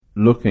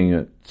looking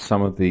at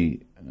some of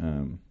the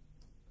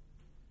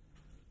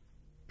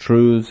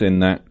truths in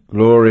that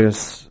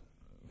glorious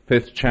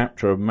 5th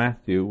chapter of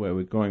Matthew, where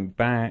we're going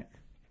back.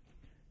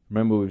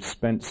 Remember, we've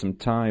spent some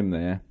time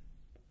there,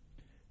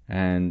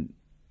 and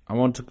I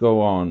want to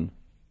go on.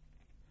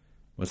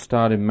 We'll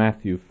start in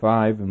Matthew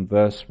 5 and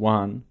verse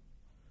 1.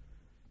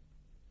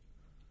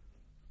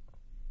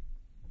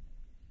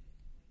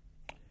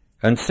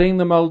 And seeing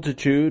the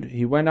multitude,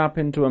 he went up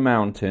into a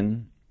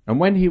mountain, and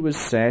when he was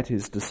set,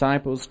 his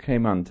disciples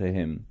came unto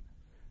him,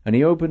 and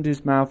he opened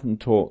his mouth and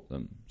taught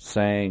them,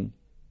 saying,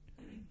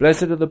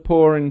 Blessed are the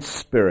poor in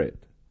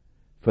spirit,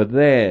 for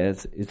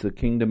theirs is the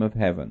kingdom of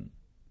heaven.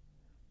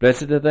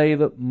 Blessed are they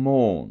that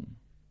mourn,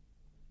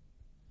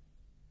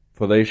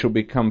 for they shall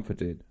be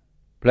comforted.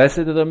 Blessed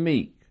are the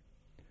meek,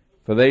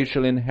 for they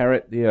shall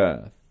inherit the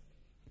earth.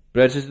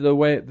 Blessed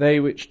are they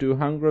which do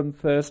hunger and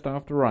thirst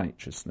after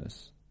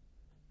righteousness,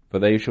 for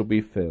they shall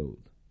be filled.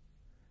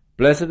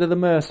 Blessed are the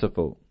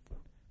merciful,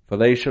 for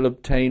they shall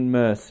obtain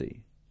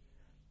mercy.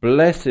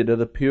 Blessed are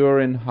the pure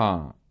in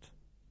heart,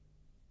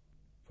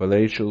 for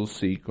they shall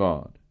see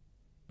God.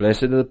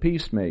 Blessed are the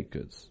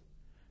peacemakers,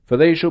 for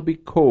they shall be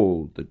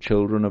called the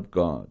children of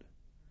God.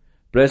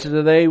 Blessed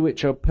are they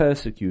which are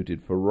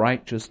persecuted for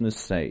righteousness'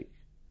 sake,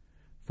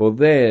 for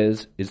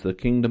theirs is the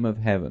kingdom of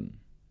heaven.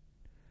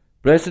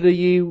 Blessed are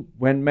ye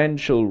when men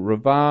shall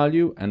revile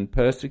you and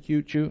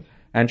persecute you,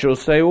 and shall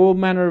say all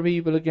manner of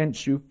evil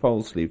against you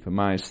falsely for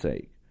my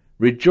sake.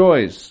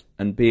 Rejoice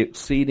and be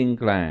exceeding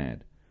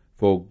glad,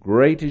 for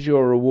great is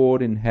your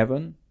reward in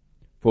heaven,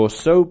 for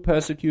so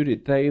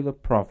persecuted they the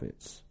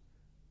prophets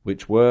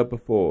which were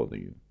before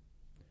you.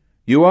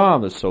 You are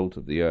the salt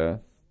of the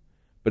earth,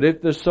 but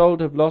if the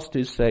salt have lost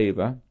his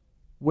savour,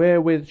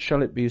 wherewith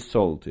shall it be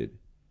salted?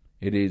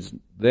 It is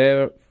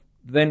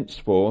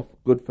thenceforth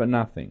good for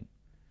nothing,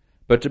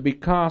 but to be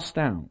cast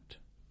out,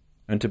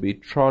 and to be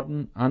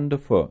trodden under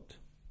foot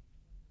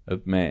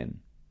of men.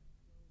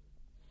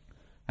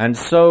 And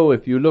so,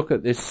 if you look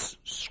at this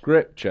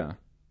scripture,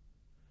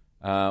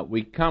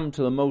 we come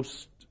to the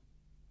most,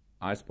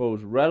 I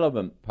suppose,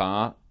 relevant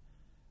part,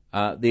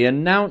 the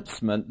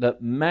announcement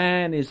that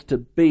man is to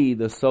be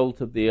the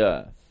salt of the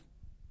earth.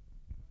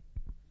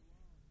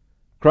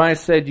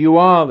 Christ said, you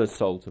are the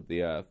salt of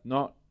the earth,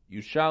 not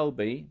you shall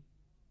be.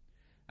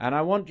 And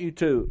I want you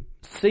to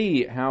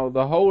see how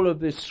the whole of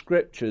this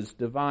scripture is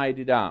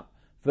divided up.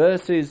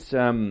 Verses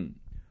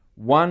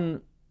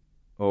 1,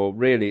 or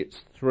really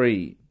it's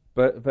 3,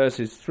 but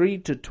verses 3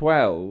 to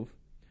 12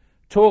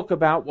 talk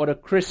about what a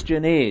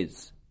Christian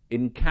is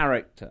in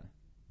character.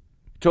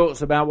 It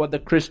talks about what the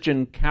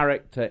Christian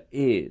character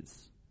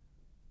is.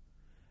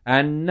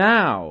 And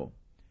now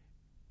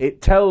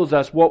it tells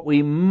us what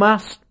we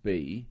must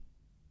be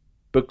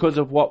because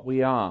of what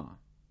we are.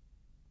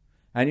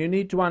 And you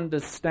need to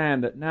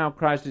understand that now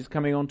Christ is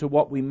coming on to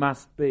what we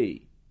must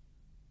be.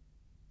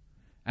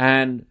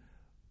 And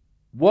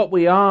what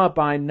we are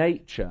by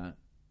nature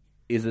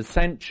is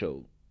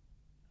essential,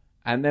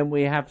 and then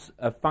we have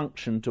a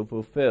function to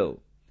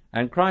fulfill.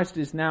 And Christ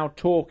is now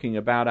talking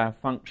about our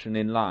function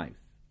in life.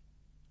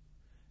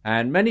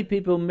 And many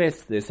people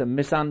miss this and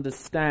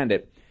misunderstand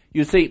it.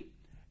 You see,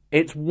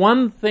 it's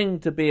one thing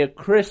to be a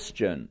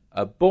Christian,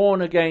 a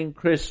born-again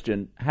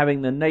Christian,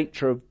 having the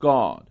nature of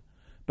God.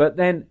 But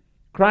then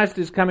Christ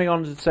is coming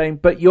on to saying,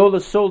 but you're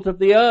the salt of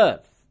the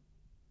earth.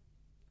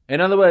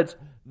 In other words,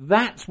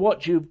 that's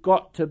what you've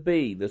got to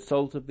be, the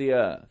salt of the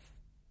earth.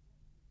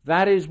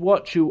 That is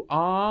what you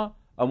are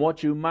and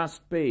what you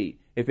must be.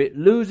 If it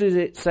loses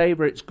its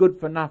savour, it's good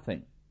for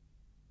nothing,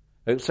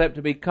 except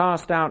to be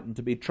cast out and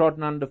to be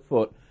trodden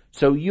underfoot.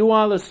 So you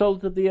are the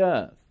salt of the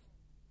earth.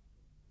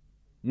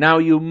 Now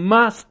you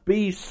must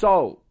be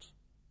salt,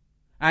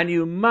 and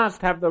you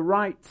must have the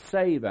right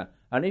savour,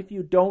 and if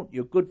you don't,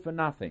 you're good for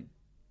nothing.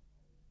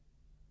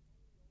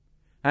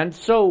 And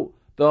so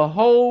the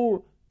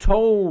whole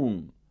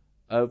tone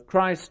of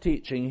Christ's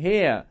teaching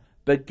here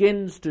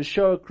begins to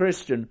show a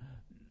Christian,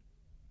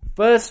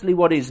 firstly,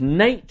 what his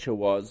nature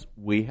was.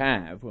 We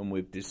have, and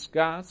we've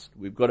discussed,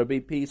 we've got to be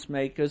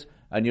peacemakers.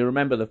 And you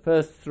remember the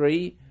first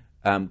three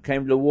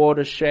came to the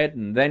watershed,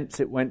 and thence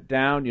it went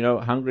down,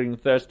 hungering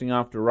and thirsting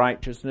after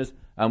righteousness.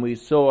 And we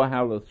saw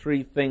how the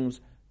three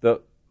things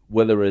that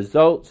were the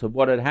results of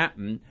what had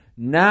happened.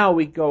 Now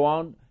we go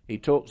on. He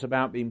talks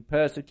about being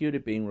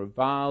persecuted, being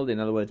reviled, in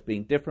other words,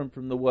 being different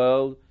from the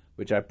world,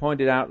 which I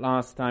pointed out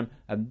last time.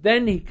 And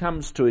then he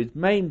comes to his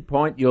main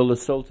point, you're the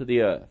salt of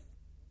the earth.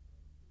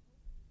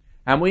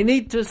 And we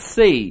need to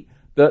see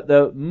that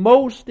the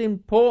most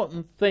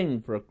important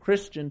thing for a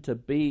Christian to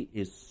be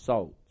is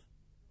salt.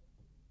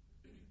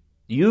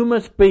 You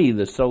must be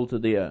the salt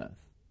of the earth.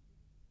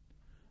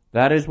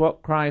 That is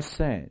what Christ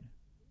said.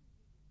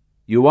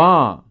 You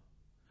are.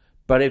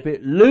 But if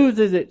it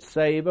loses its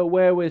savour,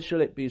 wherewith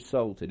shall it be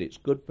salted? It's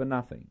good for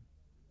nothing.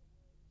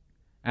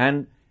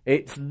 And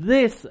it's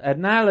this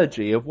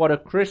analogy of what a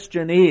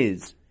Christian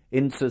is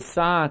in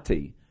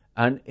society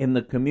and in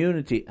the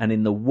community and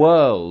in the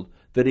world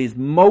that is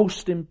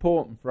most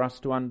important for us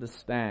to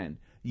understand.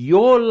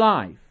 Your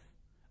life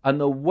And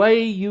the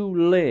way you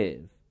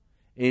live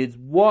is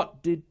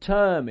what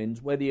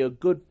determines whether you're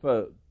good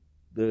for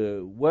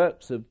the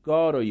works of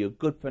God or you're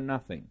good for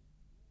nothing.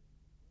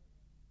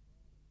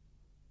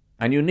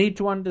 And you need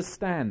to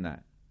understand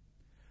that.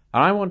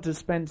 And I want to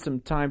spend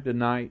some time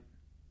tonight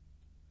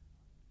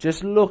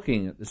just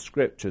looking at the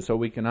Scripture so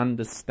we can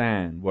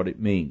understand what it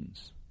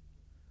means.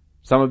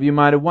 Some of you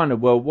might have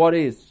wondered, well, what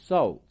is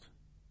salt?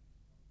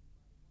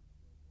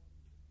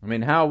 I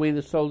mean, how are we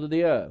the salt of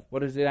the earth?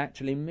 What does it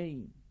actually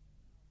mean?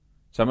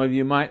 Some of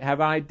you might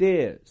have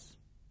ideas.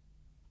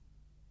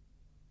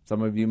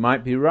 Some of you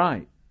might be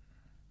right.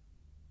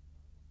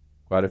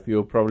 Quite a few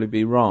will probably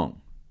be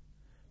wrong.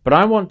 But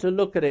I want to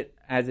look at it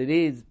as it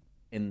is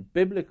in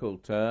biblical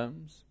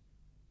terms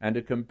and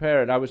to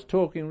compare it. I was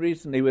talking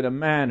recently with a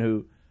man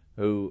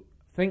who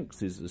thinks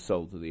he's the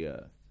salt of the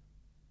earth.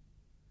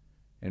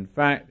 In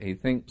fact, he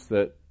thinks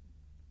that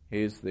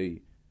he's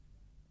the,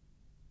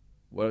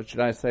 what should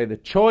I say, the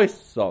choice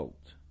salt,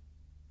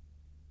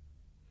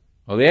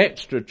 or the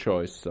extra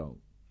choice salt.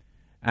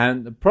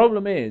 And the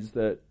problem is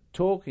that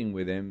talking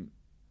with him,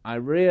 I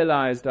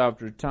realized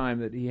after a time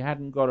that he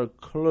hadn't got a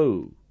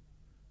clue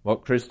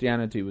what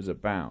Christianity was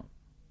about.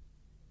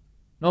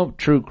 Not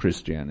true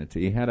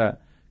Christianity. He had a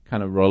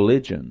kind of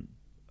religion,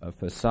 a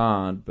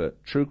facade,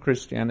 but true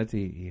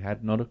Christianity, he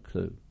had not a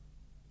clue.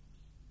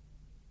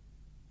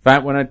 In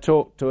fact, when I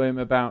talked to him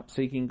about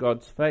seeking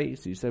God's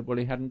face, he said, well,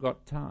 he hadn't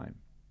got time.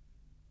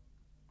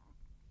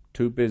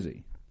 Too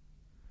busy.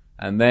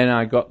 And then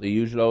I got the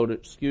usual old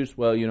excuse,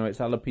 well, you know, it's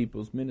other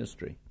people's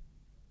ministry.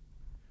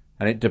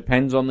 And it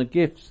depends on the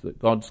gifts that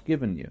God's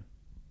given you.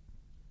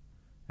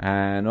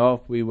 And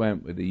off we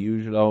went with the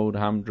usual old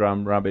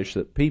humdrum rubbish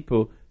that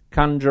people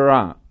conjure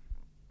up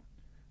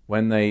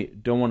when they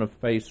don't want to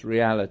face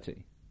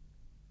reality.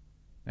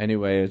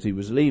 Anyway, as he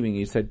was leaving,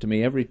 he said to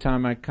me, every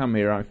time I come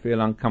here, I feel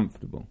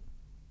uncomfortable.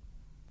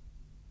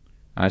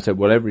 I said,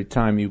 well, every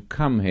time you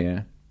come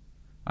here,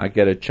 I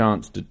get a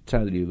chance to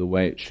tell you the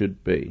way it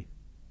should be.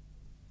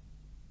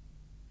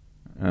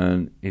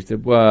 And he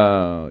said,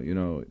 well, you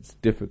know, it's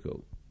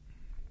difficult.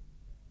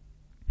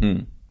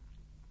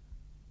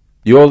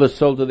 You're the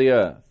salt of the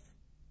earth.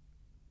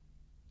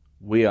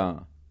 We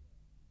are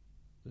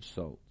the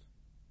salt.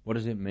 What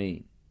does it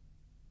mean?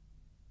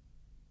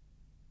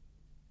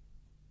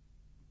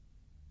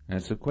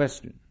 That's a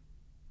question.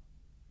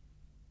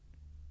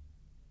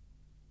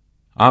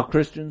 Are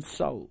Christians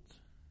salt?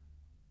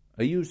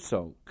 Are you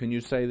salt? Can you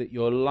say that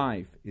your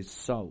life is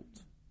salt?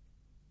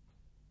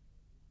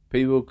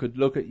 People could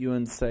look at you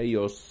and say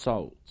you're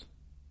salt.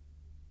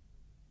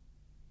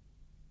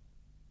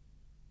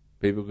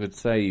 People could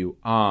say you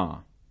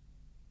are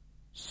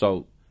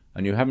salt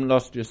and you haven't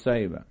lost your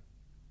savour.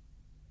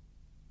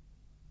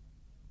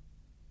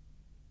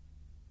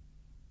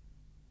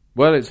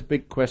 Well, it's a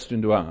big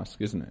question to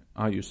ask, isn't it?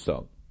 Are you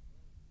salt?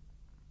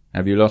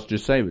 Have you lost your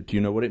savour? Do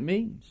you know what it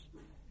means?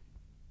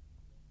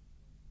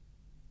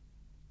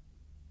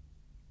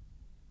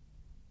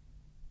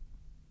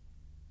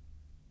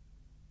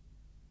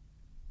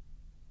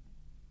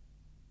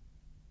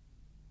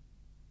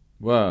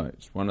 Well,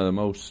 it's one of the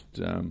most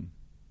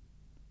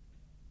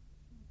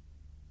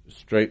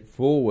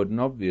straightforward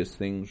and obvious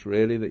things,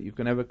 really, that you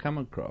can ever come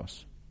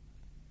across.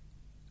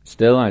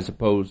 Still, I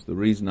suppose the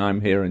reason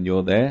I'm here and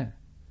you're there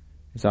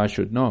is I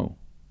should know.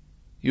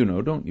 You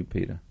know, don't you,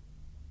 Peter?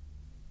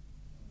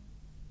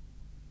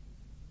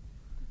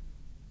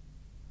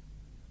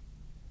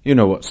 You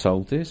know what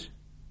salt is.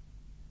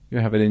 You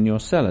have it in your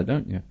cellar,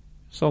 don't you?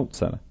 Salt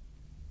cellar.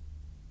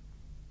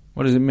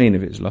 What does it mean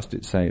if it's lost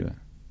its savour?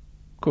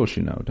 Of course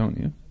you know, don't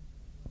you?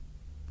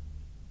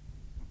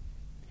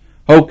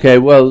 Okay,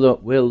 well,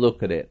 look, we'll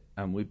look at it,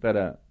 and we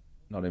better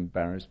not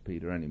embarrass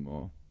Peter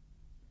anymore.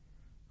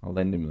 I'll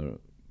lend him the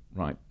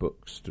right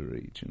books to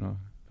read, you know.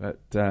 But,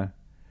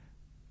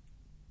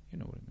 you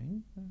know what I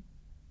mean.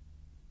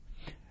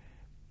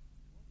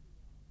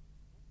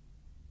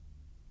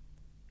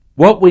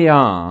 What we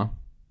are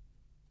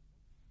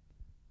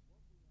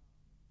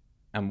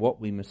and what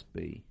we must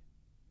be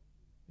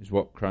is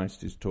what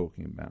Christ is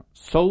talking about.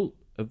 Salt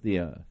of the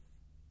earth.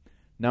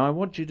 Now I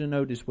want you to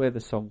notice where the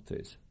salt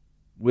is.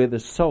 We're the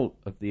salt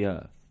of the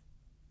earth.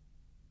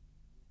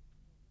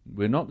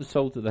 We're not the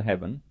salt of the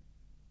heaven.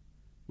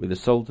 We're the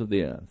salt of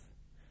the earth.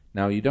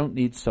 Now you don't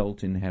need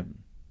salt in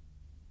heaven.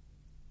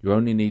 You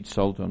only need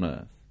salt on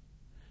earth.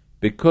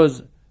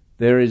 Because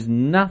there is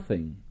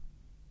nothing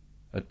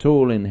at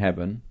all in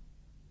heaven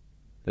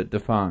that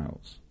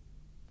defiles.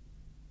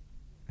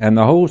 And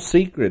the whole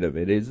secret of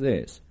it is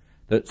this,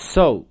 that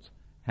salt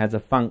has a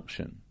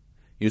function.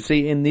 You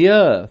see, in the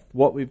earth,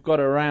 what we've got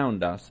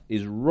around us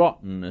is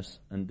rottenness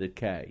and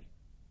decay.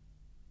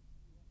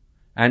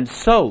 And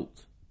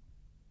salt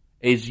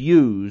is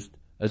used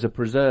as a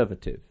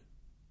preservative.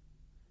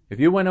 If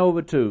you went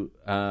over to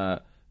the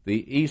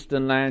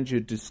eastern lands,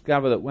 you'd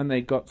discover that when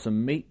they got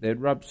some meat,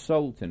 they'd rub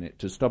salt in it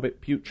to stop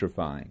it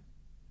putrefying.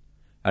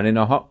 And in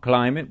a hot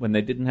climate, when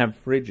they didn't have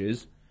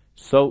fridges,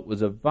 salt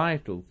was a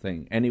vital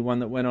thing. Anyone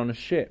that went on a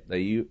ship,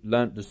 they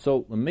learnt to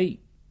salt the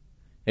meat.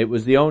 It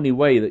was the only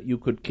way that you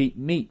could keep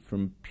meat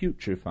from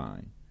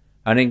putrefying.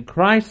 And in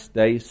Christ's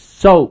day,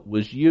 salt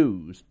was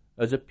used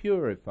as a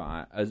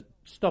purifier, as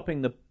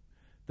stopping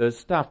the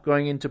stuff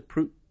going into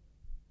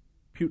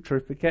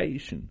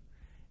putrefaction.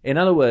 In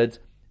other words,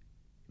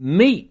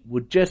 meat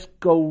would just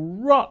go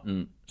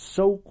rotten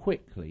so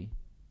quickly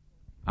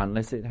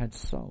unless it had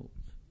salt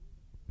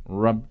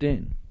rubbed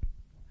in.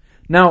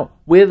 Now,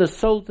 we're the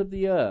salt of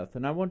the earth,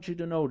 and I want you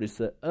to notice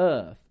that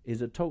earth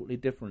is a totally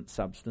different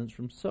substance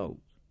from salt.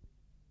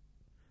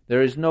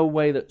 There is no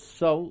way that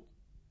salt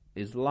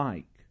is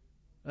like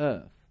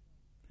earth.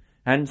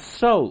 And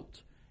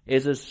salt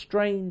is a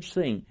strange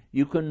thing.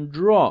 You can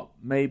drop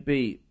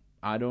maybe,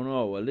 a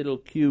little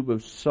cube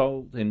of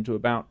salt into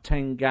about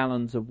 10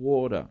 gallons of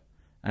water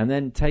and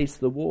then taste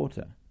the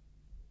water.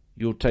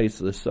 You'll taste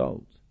the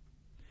salt.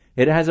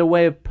 It has a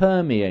way of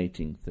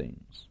permeating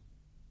things.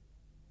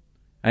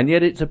 And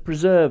yet it's a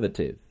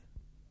preservative.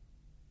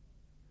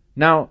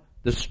 Now,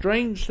 the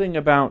strange thing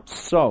about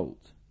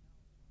salt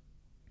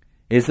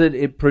is that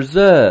it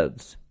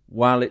preserves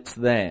while it's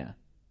there.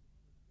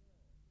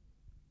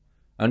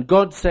 And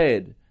God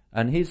said,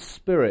 and His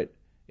Spirit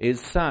is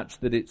such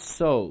that it's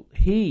salt.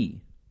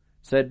 He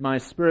said, my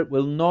Spirit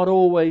will not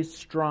always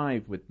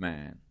strive with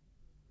man.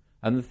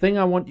 And the thing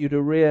I want you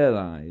to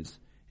realize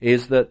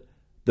is that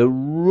the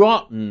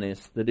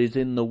rottenness that is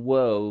in the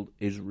world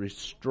is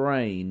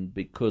restrained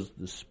because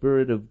the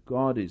Spirit of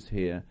God is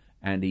here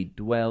and He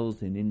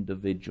dwells in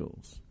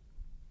individuals.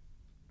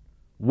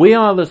 We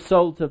are the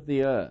salt of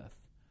the earth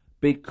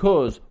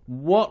because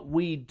what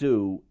we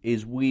do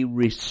is we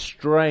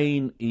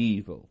restrain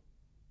evil.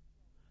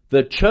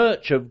 The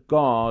church of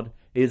God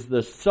is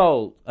the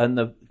salt, and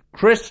the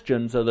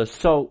Christians are the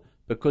salt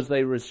because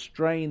they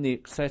restrain the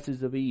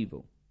excesses of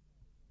evil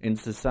in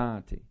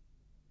society.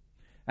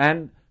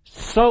 And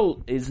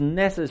salt is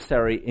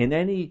necessary in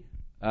any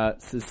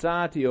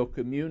society or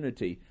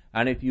community.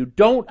 And if you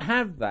don't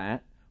have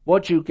that,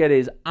 what you get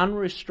is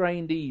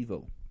unrestrained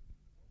evil.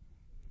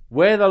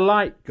 Where the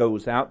light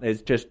goes out,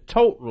 there's just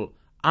total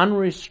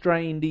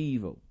unrestrained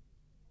evil.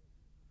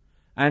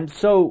 And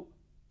so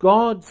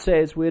God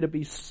says we're to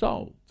be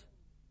salt.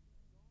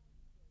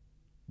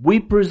 We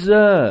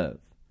preserve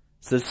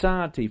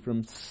society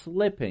from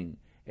slipping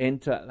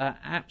into the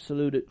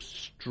absolute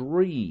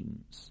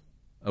extremes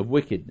of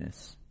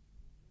wickedness.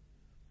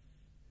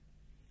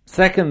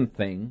 Second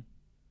thing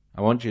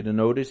I want you to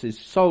notice is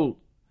salt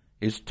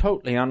is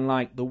totally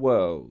unlike the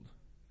world.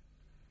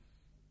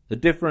 The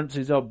difference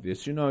is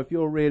obvious. You know, if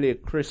you're really a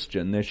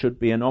Christian, there should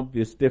be an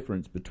obvious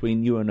difference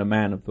between you and a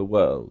man of the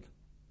world.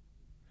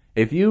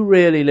 If you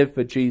really live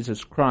for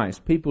Jesus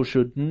Christ, people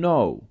should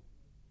know.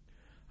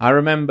 I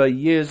remember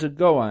years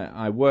ago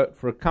I worked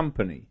for a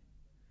company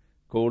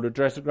called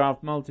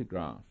Addressograph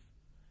Multigraph.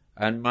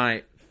 And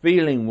my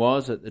feeling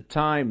was at the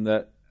time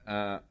that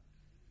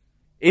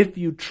if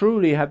you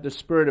truly have the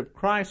Spirit of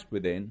Christ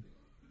within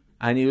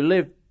and you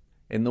live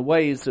in the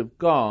ways of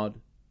God,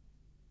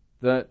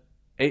 that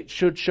it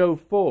should show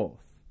forth.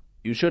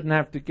 You shouldn't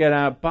have to get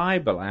our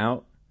Bible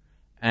out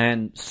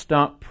and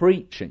start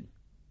preaching.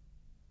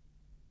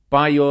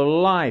 By your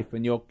life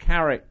and your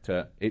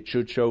character, it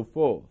should show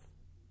forth.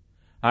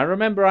 I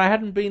remember I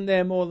hadn't been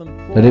there more than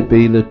 4 Let it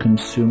be the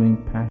consuming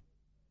passion.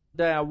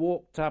 One day I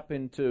walked up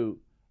into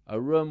a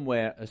room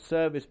where a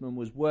serviceman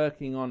was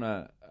working on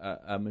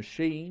a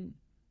machine.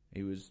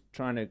 He was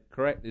trying to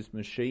correct this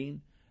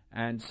machine,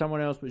 and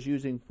someone else was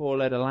using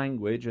 4-letter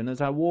language, and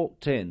as I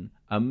walked in,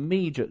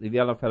 immediately the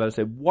other fellow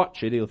said,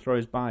 "Watch it, he'll throw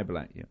his Bible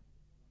at you."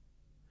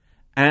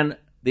 And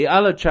the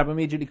other chap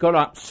immediately got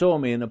up, saw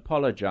me, and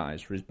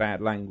apologized for his bad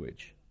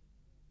language.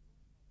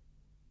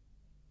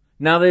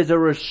 Now there's a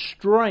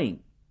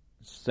restraint,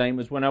 same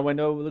as when I went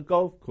over the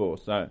golf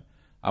course.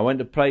 I went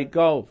to play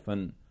golf,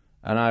 and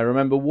I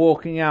remember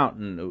walking out,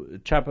 and a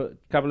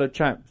couple of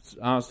chaps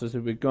asked us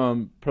if we'd go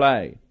and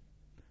play.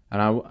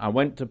 And I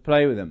went to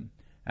play with them.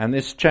 And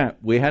this chap,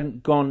 we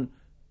hadn't gone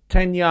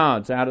 10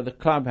 yards out of the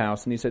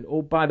clubhouse, and he said,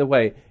 "Oh, by the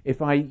way,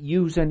 if I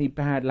use any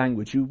bad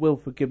language, you will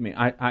forgive me.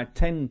 I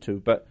tend to,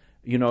 but,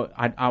 you know,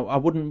 I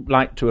wouldn't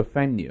like to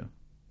offend you."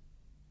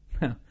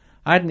 I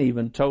hadn't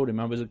even told him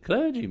I was a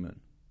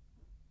clergyman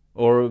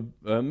or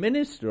a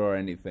minister or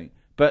anything.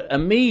 But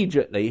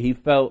immediately he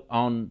felt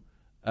on,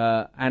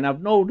 and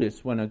I've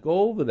noticed when I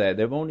go over there,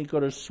 they've only got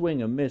to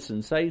swing and miss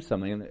and say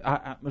something.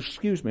 And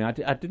excuse me, I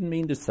didn't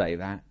mean to say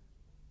that.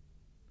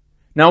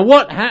 Now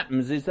what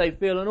happens is they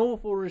feel an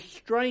awful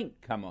restraint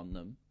come on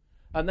them,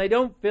 and they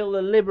don't feel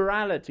the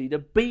liberality to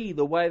be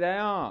the way they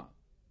are.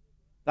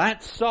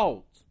 That's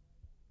salt.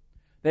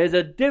 There's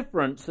a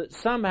difference that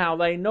somehow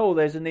they know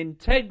there's an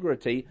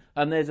integrity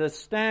and there's a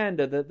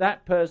standard that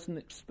that person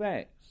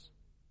expects.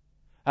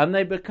 And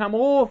they become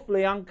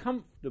awfully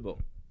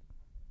uncomfortable.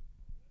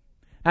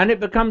 And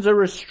it becomes a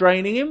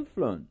restraining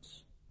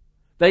influence.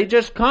 They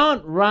just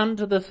can't run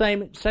to the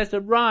same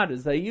excessive ride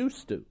as they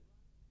used to.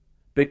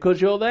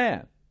 Because you're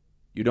there.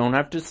 You don't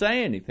have to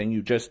say anything,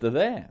 you just are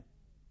there.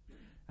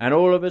 And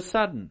all of a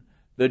sudden,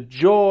 the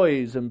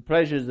joys and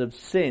pleasures of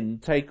sin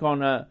take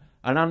on an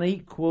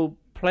unequal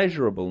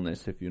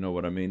pleasurableness, if you know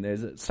what I mean.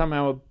 There's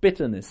somehow a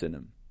bitterness in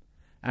them.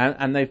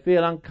 And they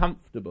feel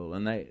uncomfortable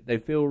and they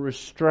feel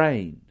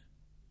restrained.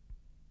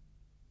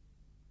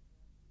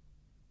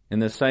 In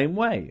the same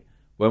way,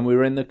 when we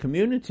were in the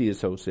community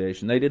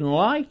association, they didn't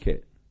like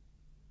it.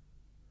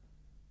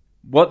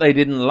 What they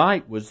didn't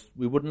like was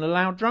we wouldn't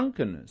allow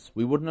drunkenness.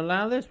 We wouldn't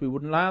allow this. We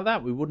wouldn't allow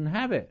that. We wouldn't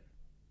have it.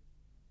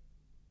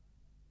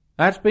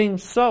 That's being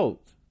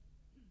salt.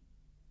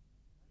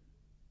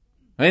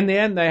 In the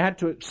end, they had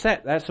to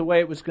accept that's the way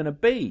it was going to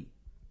be.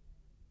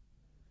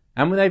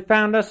 And they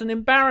found us an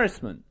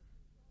embarrassment.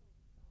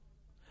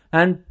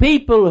 And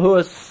people who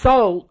are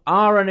salt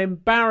are an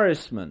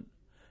embarrassment.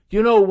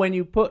 You know, when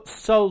you put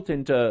salt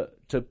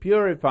to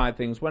purify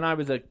things, when I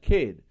was a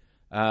kid,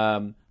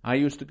 I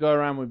used to go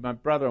around with my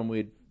brother and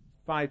we'd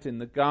fight in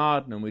the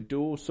garden and we'd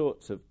do all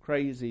sorts of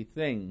crazy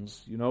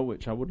things, you know,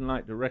 which I wouldn't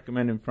like to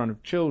recommend in front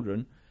of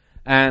children.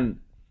 And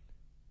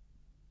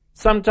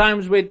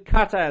sometimes we'd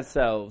cut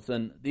ourselves,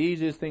 and the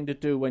easiest thing to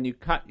do when you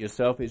cut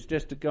yourself is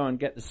just to go and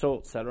get the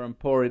salt cellar and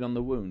pour it on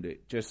the wound.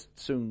 It just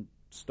soon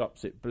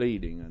stops it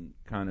bleeding and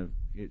kind of,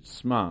 it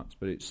smarts,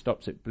 but it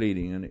stops it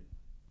bleeding and it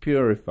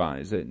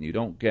purifies it, and you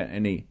don't get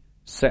any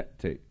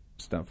septic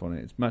stuff on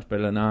it. It's much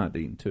better than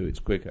iodine too, it's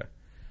quicker.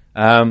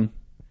 And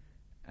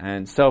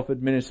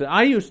self-administered.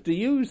 I used to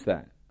use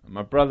that.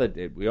 My brother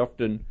did. We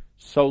often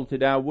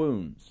salted our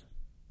wounds.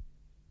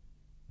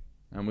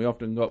 And we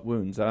often got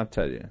wounds, I'll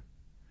tell you.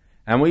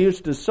 And we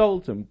used to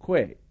salt them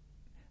quick.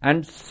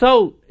 And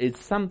salt is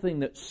something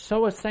that's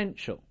so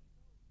essential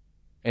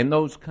in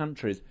those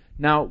countries.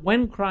 Now,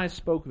 when Christ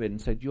spoke of it and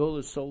said, you're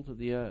the salt of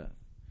the earth.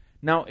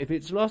 Now, if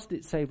it's lost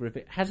its savour, if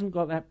it hasn't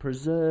got that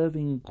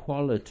preserving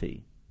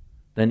quality,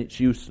 then it's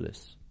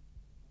useless.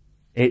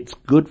 It's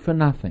good for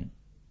nothing.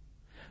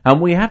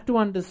 And we have to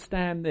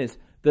understand this,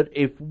 that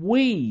if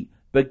we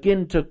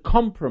begin to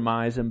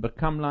compromise and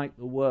become like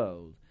the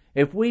world,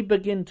 if we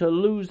begin to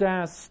lose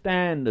our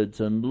standards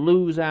and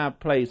lose our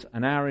place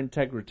and our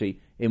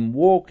integrity in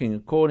walking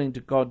according to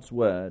God's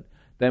word,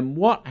 then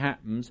what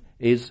happens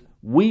is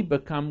we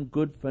become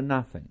good for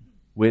nothing.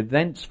 We're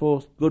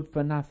thenceforth good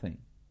for nothing.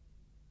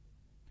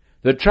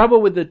 The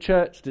trouble with the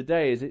church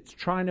today is it's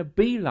trying to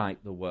be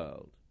like the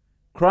world.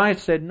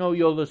 Christ said, no,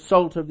 you're the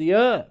salt of the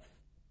earth.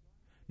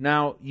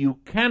 Now, you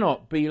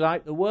cannot be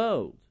like the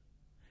world.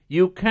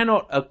 You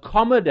cannot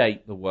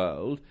accommodate the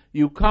world.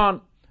 You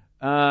can't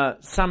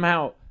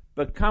somehow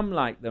become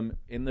like them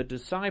in the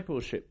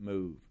discipleship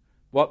move.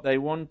 What they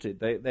wanted,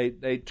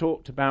 they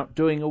talked about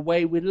doing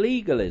away with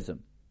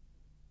legalism.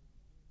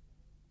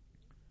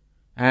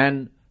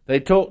 And they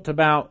talked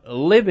about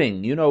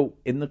living, you know,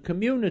 in the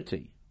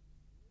community.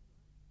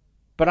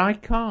 But I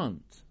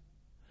can't.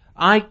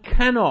 I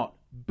cannot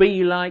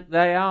be like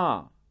they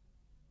are.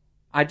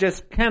 I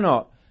just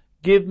cannot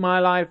give my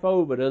life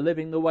over to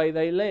living the way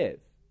they live.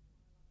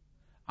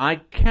 I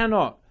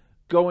cannot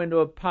go into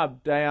a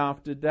pub day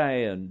after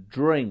day and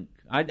drink.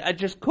 I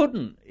just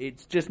couldn't.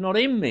 It's just not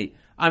in me.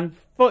 I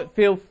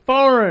feel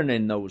foreign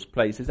in those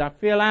places. I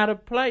feel out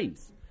of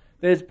place.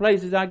 There's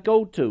places I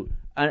go to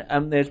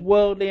and there's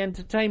worldly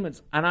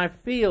entertainments and I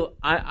feel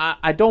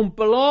I don't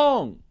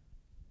belong.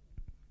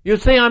 You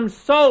see, I'm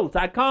salt.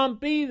 I can't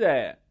be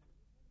there.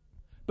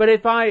 But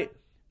if I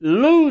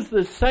lose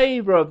the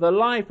savour of the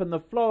life and the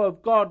flow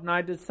of God and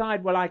I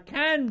decide, well, I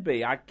can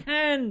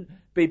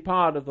be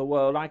part of the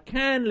world, I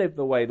can live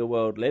the way the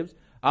world lives,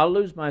 I'll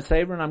lose my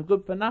savour and I'm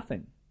good for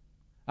nothing.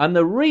 And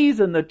the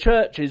reason the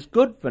church is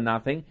good for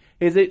nothing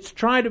is it's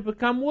trying to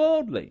become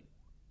worldly.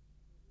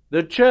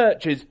 The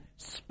church is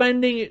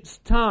spending its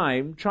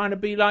time trying to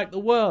be like the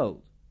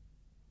world.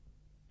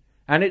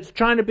 And it's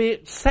trying to be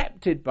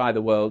accepted by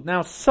the world.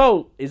 Now,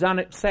 salt is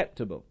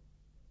unacceptable.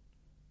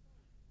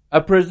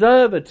 A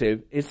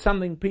preservative is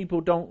something people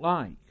don't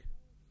like.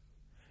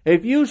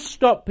 If you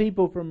stop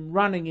people from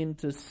running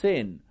into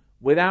sin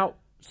without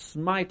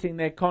smiting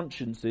their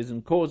consciences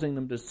and causing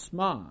them to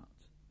smart,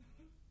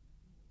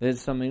 there's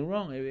something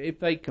wrong. If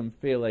they can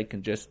feel they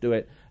can just do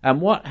it.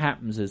 And what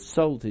happens as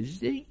salt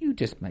is you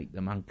just make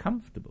them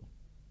uncomfortable.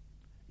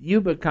 You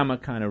become a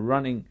kind of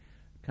running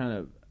kind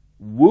of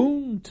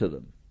wound to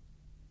them.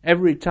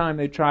 Every time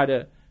they try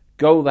to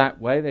go that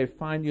way, they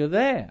find you're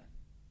there.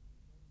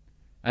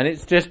 And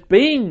it's just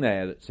being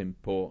there that's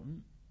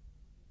important.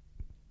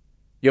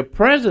 Your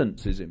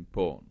presence is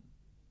important.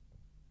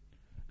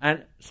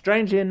 And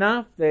strangely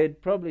enough,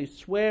 they'd probably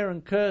swear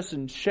and curse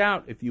and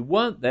shout if you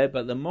weren't there,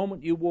 but the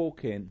moment you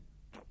walk in,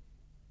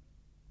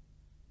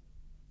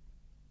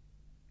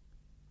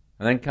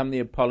 and then come the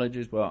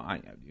apologies, well,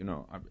 I'm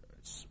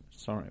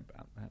sorry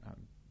about that.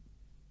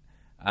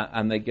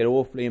 And they get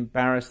awfully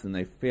embarrassed and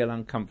they feel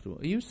uncomfortable.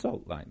 Are you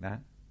salt like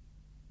that?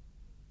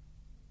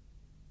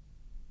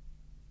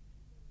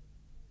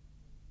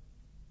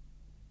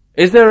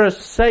 Is there a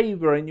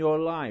savour in your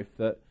life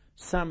that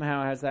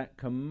somehow has that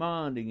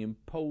commanding,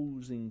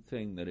 imposing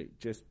thing that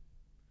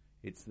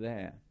it's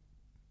there?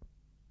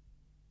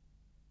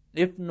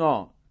 If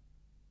not,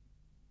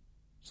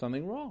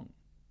 something wrong.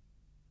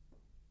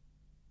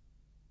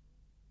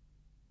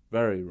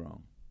 Very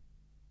wrong.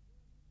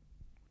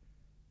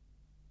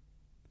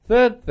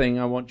 third thing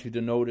I want you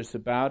to notice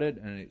about it,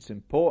 and it's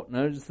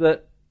important, is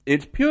that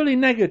it's purely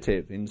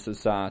negative in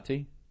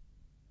society,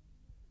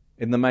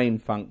 in the main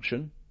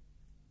function.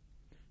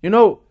 You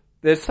know,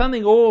 there's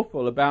something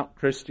awful about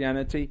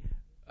Christianity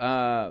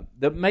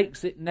that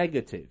makes it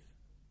negative.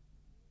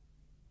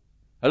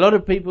 A lot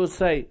of people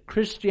say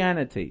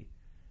Christianity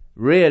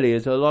really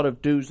is a lot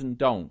of do's and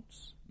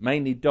don'ts,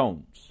 mainly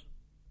don'ts.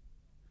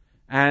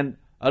 And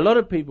a lot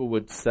of people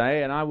would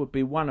say, and I would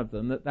be one of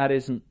them, that that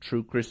isn't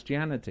true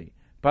Christianity.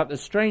 But the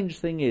strange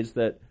thing is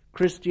that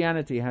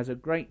Christianity has a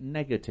great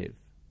negative.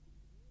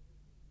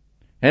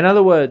 In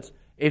other words,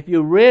 if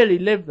you really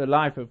live the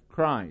life of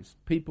Christ,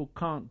 people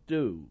can't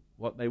do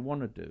what they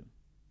want to do.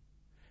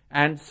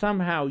 And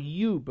somehow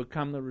you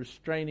become the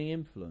restraining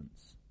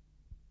influence.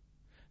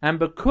 And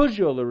because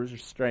you're the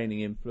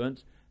restraining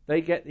influence, they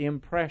get the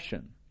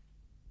impression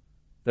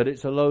that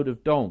it's a load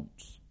of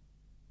don'ts.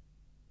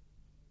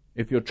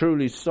 If you're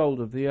truly salt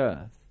of the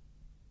earth,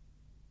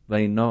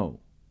 they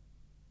know.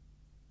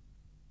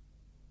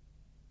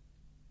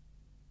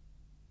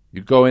 You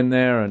go in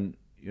there and,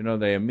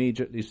 they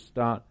immediately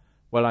start,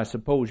 well, I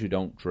suppose you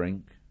don't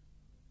drink.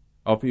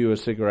 Offer you a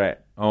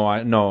cigarette.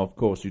 Oh, no, of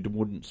course, you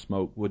wouldn't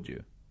smoke, would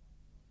you?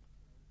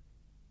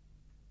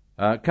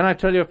 Can I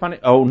tell you a funny...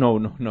 Oh,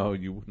 no,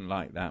 you wouldn't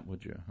like that,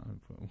 would you?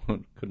 I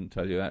couldn't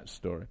tell you that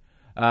story.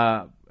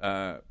 And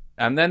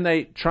then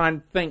they try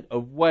and think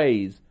of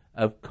ways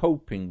of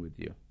coping with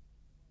you.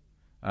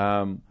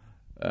 Are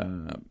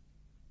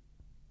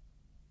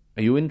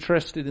you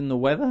interested in the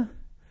weather?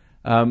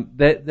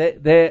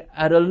 They're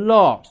at a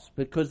loss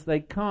because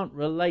they can't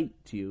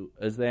relate to you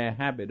as their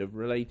habit of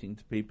relating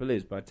to people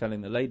is by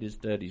telling the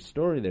latest dirty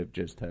story they've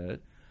just heard,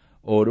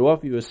 or to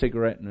offer you a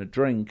cigarette and a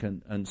drink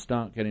and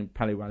start getting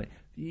pally-wally.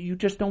 You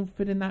just don't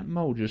fit in that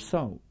mold, you're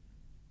salt.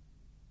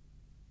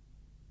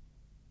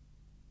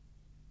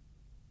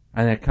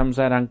 And there comes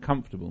that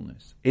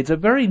uncomfortableness. It's a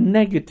very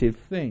negative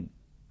thing.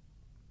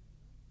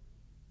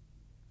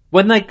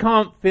 When they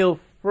can't feel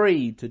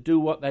free to do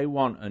what they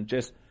want and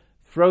just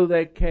throw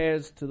their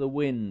cares to the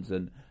winds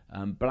and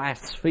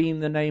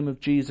blaspheme the name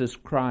of Jesus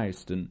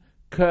Christ and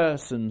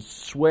curse and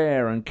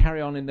swear and carry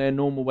on in their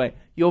normal way,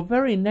 you're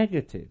very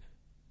negative.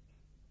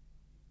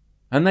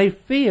 And they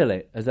feel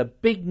it as a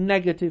big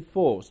negative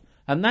force.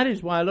 And that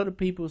is why a lot of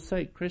people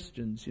say,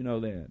 Christians, you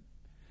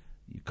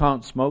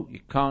can't smoke, you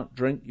can't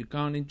drink, you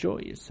can't enjoy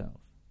yourself.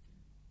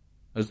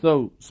 As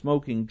though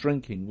smoking,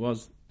 drinking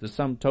was the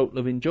sum total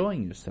of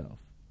enjoying yourself.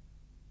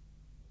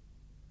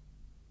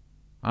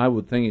 I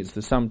would think it's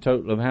the sum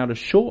total of how to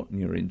shorten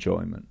your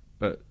enjoyment.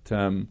 But,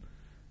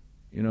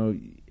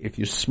 if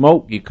you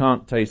smoke, you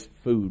can't taste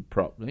food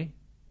properly.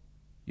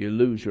 You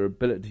lose your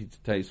ability to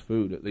taste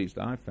food, at least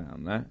I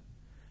found that.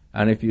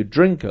 And if you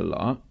drink a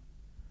lot,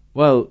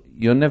 well,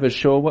 you're never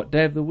sure what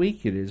day of the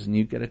week it is, and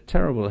you get a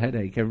terrible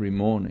headache every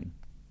morning,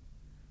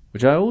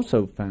 which I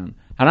also found.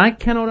 And I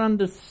cannot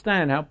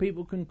understand how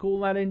people can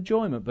call that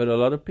enjoyment, but a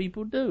lot of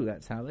people do.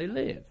 That's how they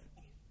live.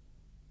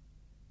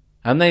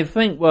 And they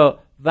think,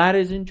 well, that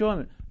is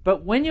enjoyment.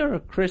 But when you're a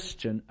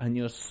Christian and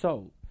you're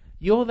salt,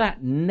 you're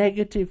that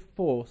negative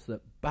force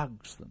that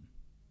bugs them.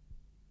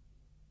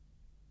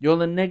 You're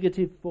the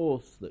negative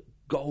force that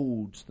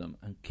golds them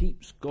and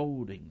keeps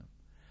golding them.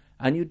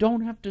 And you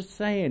don't have to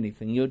say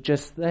anything, you're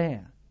just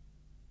there.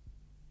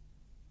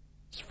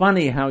 It's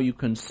funny how you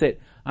can sit.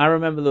 I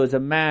remember there was a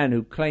man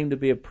who claimed to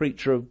be a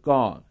preacher of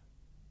God.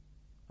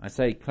 I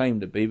say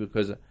claimed to be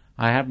because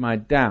I had my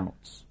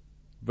doubts,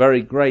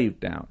 very grave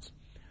doubts.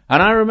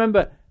 And I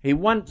remember he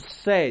once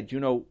said,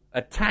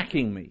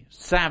 attacking me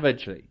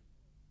savagely.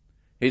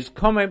 His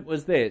comment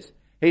was this.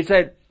 He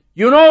said,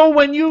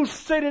 when you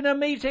sit in a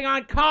meeting,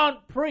 I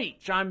can't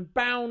preach. I'm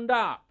bound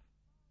up.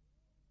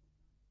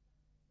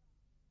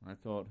 I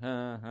thought,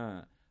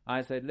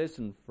 I said,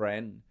 listen,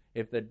 friend,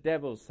 if the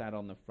devil sat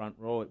on the front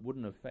row, it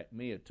wouldn't affect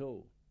me at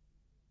all.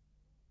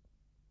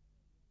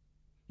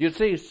 You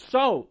see,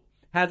 salt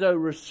has a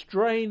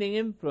restraining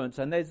influence,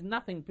 and there's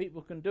nothing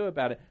people can do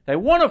about it. They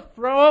want to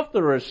throw off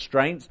the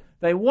restraints.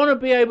 They want to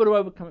be able to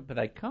overcome it, but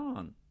they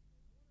can't.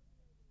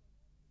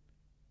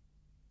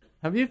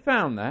 Have you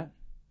found that?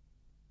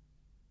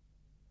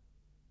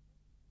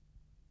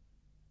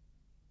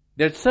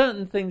 There's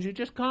certain things you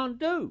just can't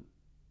do.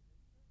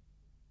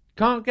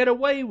 Can't get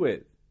away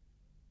with.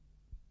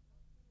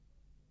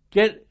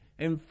 Get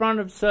in front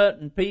of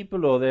certain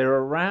people or they're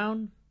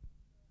around.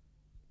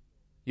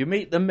 You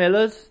meet the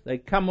Millers, they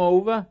come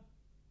over,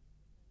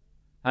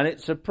 and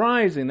it's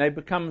surprising, they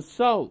become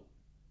salt.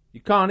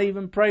 You can't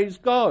even praise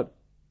God.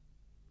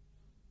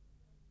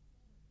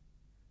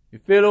 You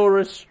feel all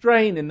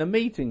restrained in the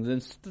meetings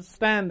and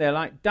stand there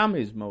like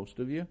dummies, most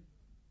of you.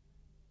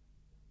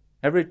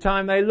 Every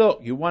time they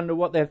look, you wonder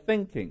what they're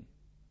thinking.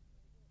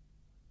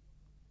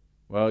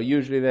 Well,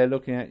 usually they're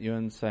looking at you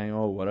and saying,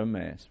 oh, what a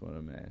mess.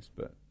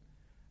 But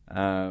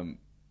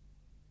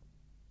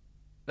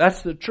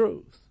that's the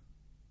truth.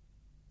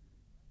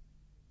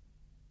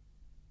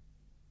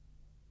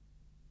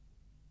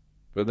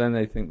 But then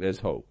they think there's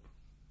hope.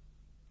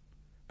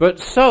 But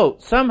so,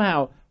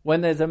 somehow,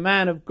 when there's a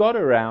man of God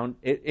around,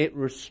 it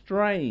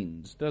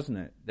restrains, doesn't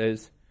it?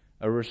 There's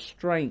a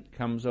restraint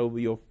comes over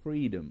your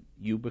freedom.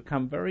 You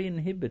become very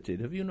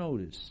inhibited. Have you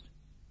noticed?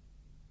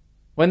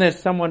 When there's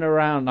someone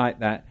around like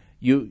that,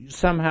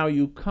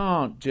 you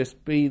can't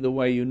just be the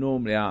way you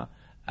normally are.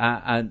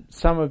 And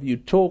some of you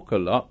talk a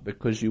lot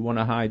because you want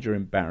to hide your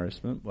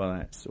embarrassment. Well,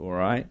 that's all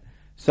right.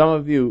 Some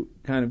of you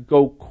kind of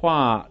go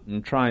quiet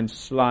and try and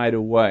slide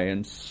away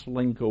and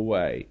slink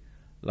away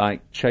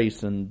like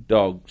chastened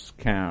dogs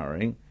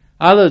cowering.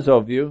 Others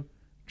of you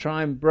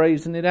try and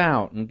brazen it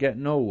out and get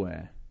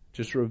nowhere.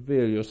 Just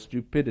reveal your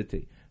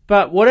stupidity.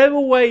 But whatever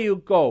way you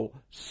go,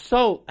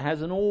 salt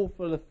has an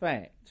awful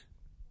effect.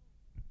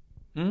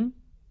 I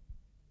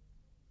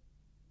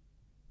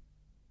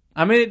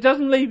mean, it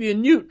doesn't leave you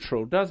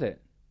neutral, does it?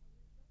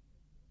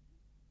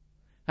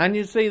 And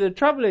you see, the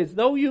trouble is,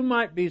 though you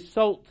might be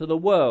salt to the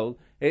world,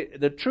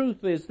 the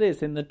truth is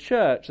this: in the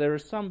church, there are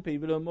some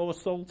people who are more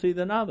salty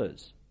than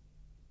others.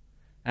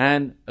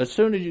 And as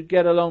soon as you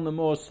get along the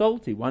more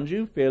salty ones,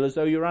 you feel as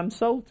though you're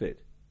unsalted.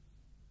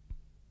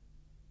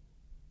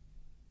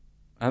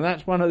 And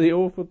that's one of the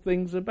awful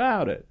things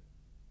about it.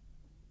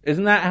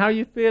 Isn't that how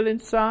you feel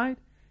inside?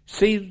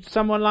 See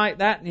someone like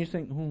that and you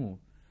think, oh,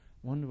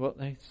 wonder what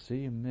they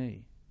see in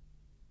me.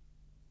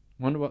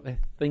 Wonder what they're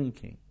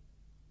thinking.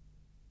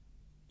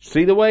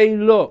 See the way he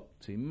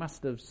looked. He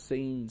must have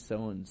seen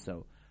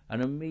so-and-so.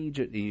 And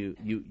immediately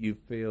you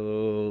feel,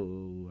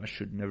 oh, I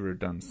should never have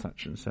done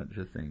such and such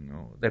a thing.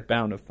 Oh, they're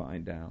bound to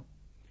find out.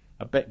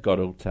 I bet God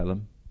will tell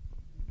them.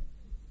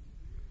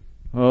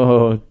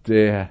 Oh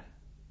dear.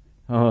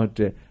 Oh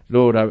dear.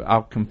 Lord,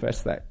 I'll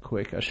confess that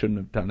quick. I shouldn't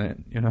have done it,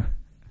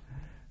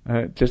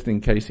 just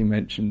in case he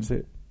mentions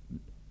it.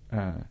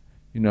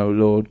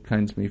 Lord,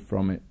 cleanse me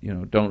from it.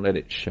 Don't let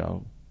it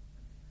show.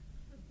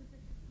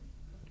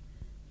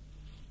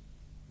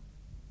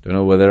 Don't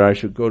know whether I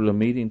should go to the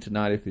meeting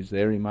tonight. If he's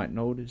there, he might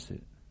notice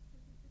it.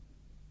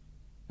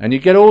 And you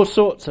get all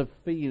sorts of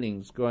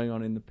feelings going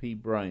on in the pea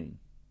brain.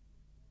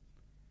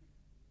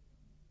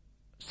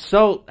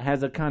 Salt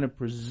has a kind of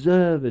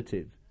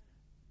preservative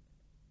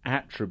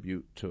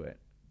attribute to it.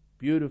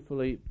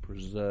 Beautifully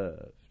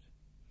preserved.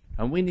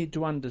 And we need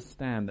to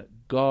understand that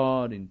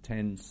God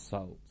intends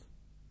salt.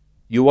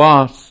 You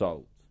are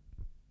salt.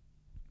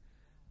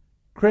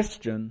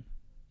 Christians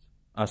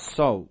are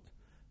salt.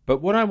 But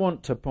what I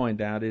want to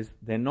point out is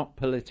they're not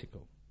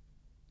political.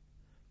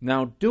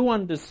 Now, do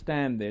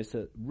understand this.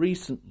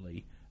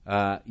 Recently,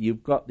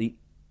 you've got the,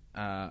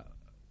 dare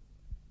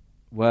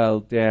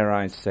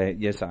I say it?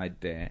 Yes, I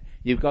dare.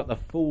 You've got the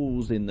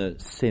fools in the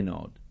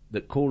synod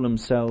that call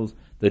themselves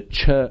the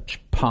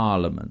church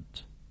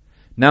parliament.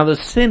 Now, the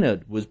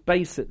synod was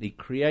basically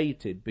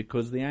created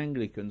because the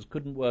Anglicans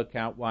couldn't work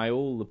out why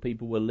all the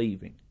people were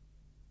leaving.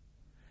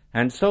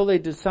 And so they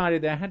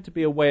decided there had to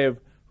be a way of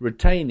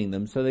retaining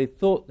them, so they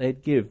thought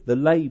they'd give the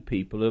lay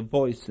people a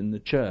voice in the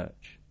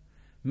church.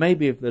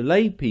 Maybe if the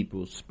lay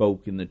people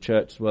spoke in the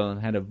church as well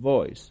and had a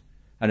voice,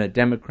 and a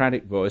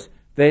democratic voice,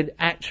 they'd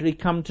actually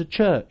come to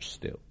church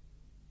still.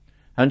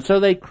 And so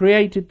they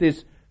created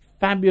this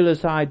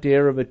fabulous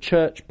idea of a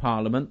church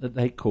parliament that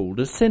they called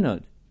a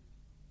synod.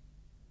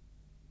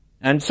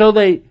 And so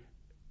they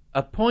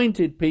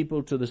appointed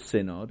people to the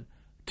synod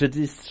to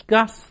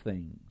discuss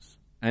things,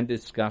 and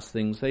discuss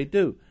things they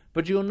do.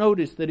 But you'll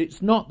notice that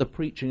it's not the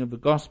preaching of the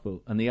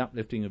gospel and the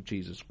uplifting of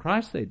Jesus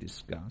Christ they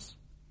discuss.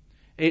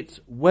 It's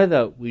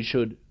whether we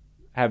should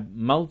have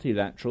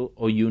multilateral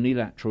or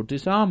unilateral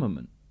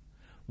disarmament.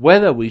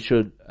 Whether we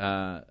should,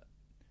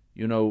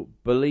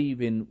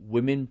 believe in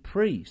women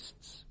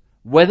priests.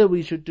 Whether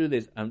we should do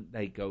this. And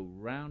they go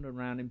round and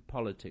round in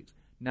politics.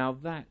 Now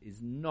that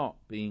is not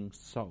being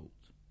salt.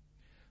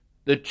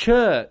 The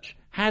church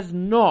has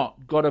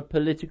not got a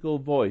political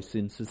voice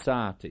in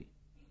society.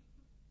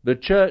 The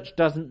church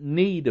doesn't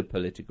need a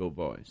political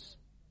voice.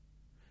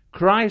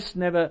 Christ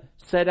never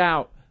set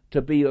out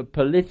to be a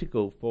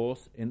political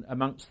force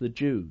amongst the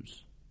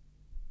Jews.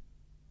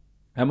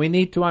 And we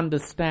need to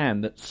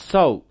understand that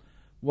salt,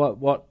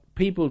 what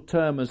people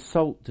term as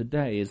salt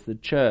today, is the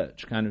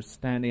church kind of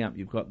standing up.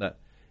 You've got that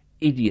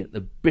idiot,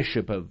 the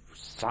bishop of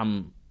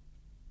some,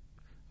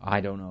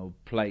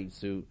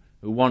 place who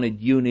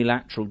wanted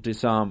unilateral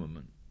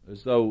disarmament.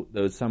 As though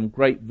there was some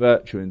great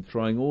virtue in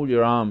throwing all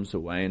your arms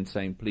away and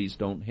saying, please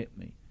don't hit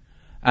me.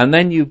 And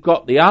then you've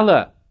got the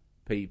other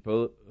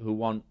people who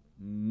want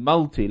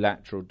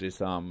multilateral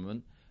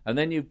disarmament. And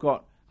then you've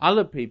got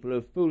other people who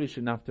are foolish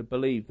enough to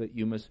believe that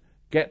you must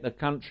get the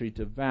country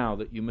to vow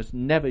that you must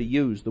never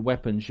use the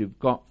weapons you've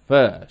got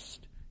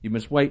first. You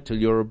must wait till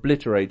you're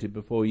obliterated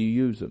before you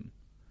use them.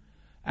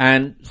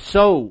 And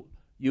so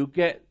you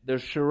get the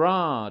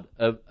charade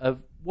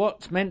of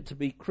what's meant to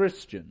be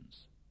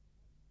Christians,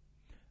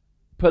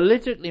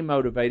 politically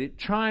motivated,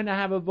 trying to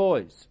have a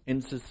voice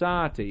in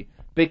society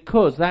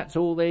because that's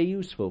all they're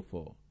useful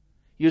for.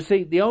 You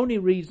see, the only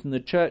reason the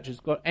church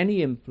has got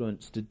any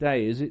influence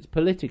today is it's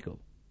political.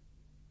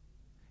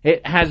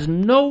 It has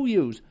no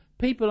use.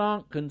 People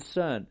aren't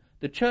concerned.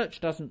 The church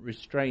doesn't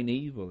restrain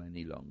evil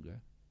any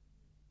longer.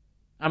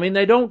 I mean,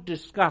 they don't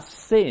discuss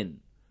sin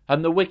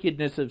and the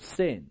wickedness of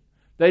sin.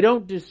 They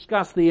don't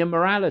discuss the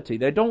immorality.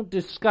 They don't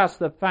discuss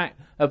the fact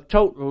of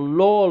total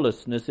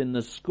lawlessness in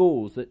the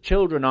schools, that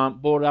children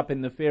aren't brought up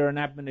in the fear and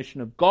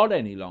admonition of God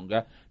any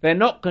longer. They're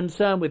not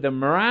concerned with the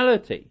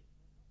morality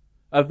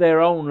of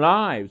their own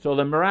lives or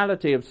the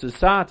morality of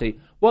society.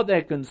 What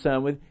they're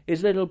concerned with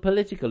is little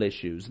political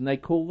issues, and they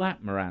call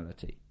that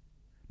morality.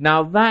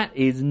 Now, that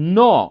is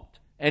not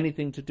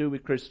anything to do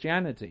with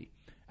Christianity,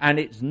 and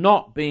it's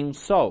not being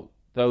sold,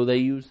 though they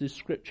use this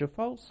scripture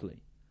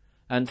falsely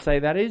and say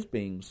that is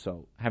being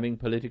sold, having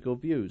political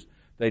views.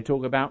 They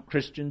talk about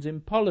Christians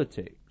in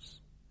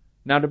politics.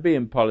 Now, to be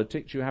in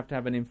politics, you have to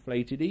have an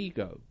inflated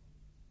ego.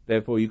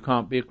 Therefore, you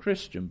can't be a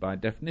Christian by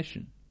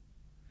definition.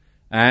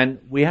 And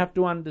we have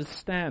to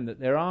understand that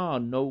there are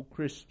no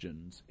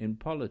Christians in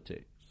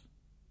politics.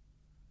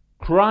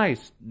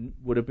 Christ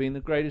would have been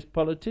the greatest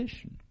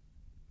politician,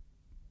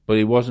 but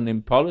he wasn't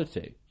in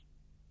politics.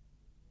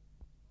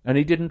 And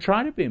he didn't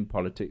try to be in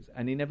politics,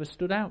 and he never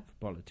stood out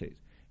for politics.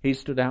 He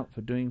stood out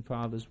for doing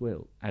Father's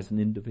will as an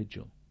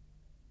individual.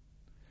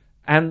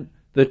 And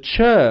the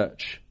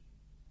church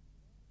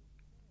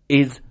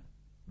is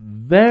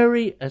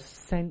very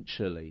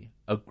essentially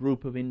a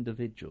group of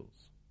individuals.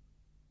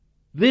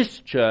 This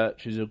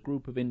church is a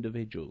group of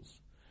individuals.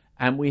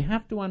 And we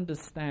have to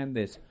understand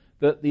this,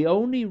 that the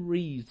only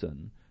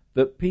reason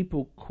that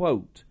people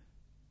quote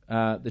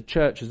the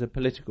church as a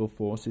political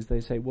force is they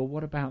say, well,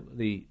 what about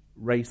the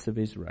race of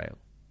Israel?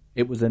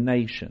 It was a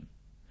nation.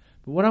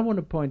 But what I want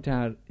to point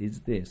out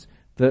is this,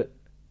 that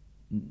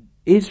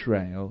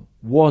Israel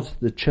was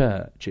the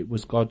church. It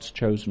was God's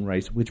chosen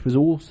race, which was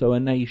also a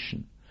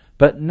nation.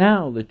 But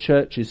now the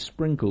church is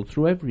sprinkled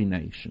through every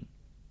nation.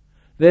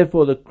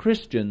 Therefore, the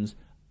Christians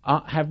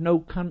have no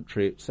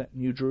country except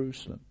New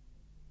Jerusalem.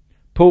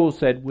 Paul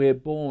said, we're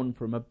born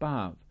from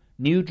above.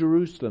 New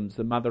Jerusalem's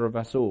the mother of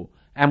us all.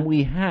 And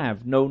we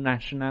have no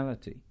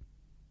nationality.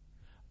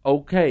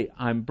 Okay,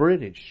 I'm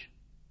British.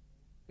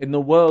 In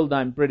the world,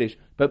 I'm British.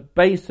 But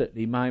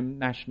basically, my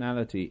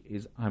nationality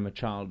is I'm a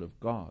child of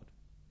God.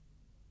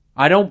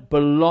 I don't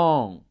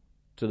belong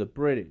to the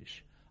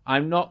British.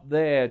 I'm not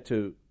there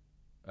to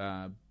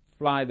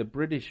fly the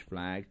British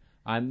flag.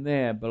 I'm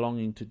there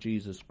belonging to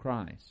Jesus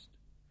Christ.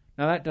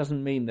 Now, that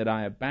doesn't mean that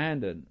I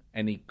abandon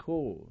any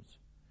cause.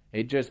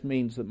 It just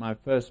means that my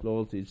first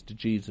loyalty is to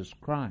Jesus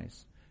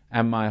Christ,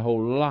 and my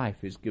whole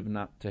life is given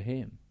up to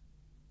him.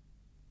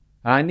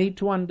 And I need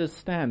to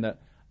understand that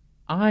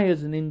I,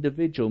 as an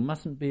individual,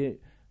 mustn't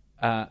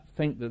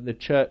think that the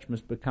church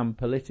must become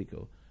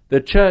political.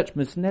 The church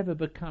must never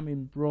become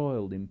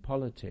embroiled in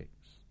politics.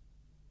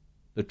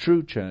 The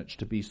true church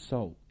to be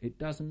salt. It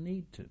doesn't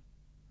need to.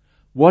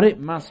 What it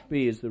must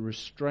be is the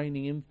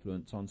restraining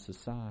influence on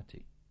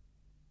society.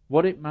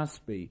 What it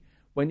must be,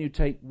 when you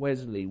take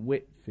Wesley,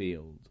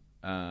 Whitefield,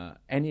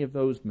 any of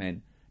those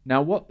men,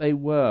 now what they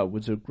were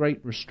was a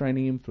great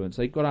restraining influence.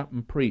 They got up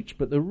and preached,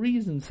 but the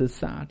reason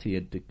society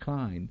had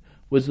declined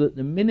was that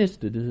the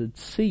ministers had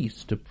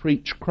ceased to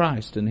preach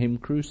Christ and him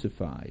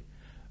crucified.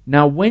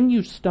 Now when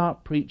you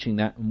start preaching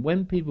that, and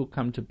when people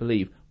come to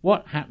believe,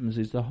 what happens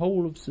is the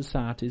whole of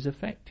society is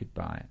affected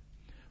by it.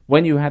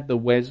 When you had the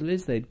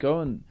Wesleys, they'd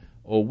go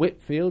or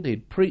Whitefield,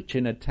 he'd preach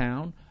in a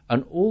town,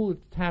 and all the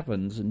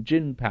taverns and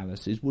gin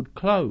palaces would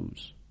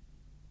close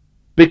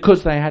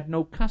because they had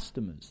no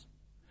customers.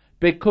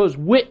 Because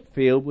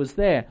Whitefield was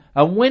there.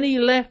 And when he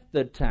left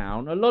the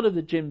town, a lot of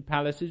the gin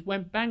palaces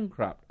went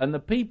bankrupt. And the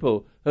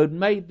people who had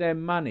made their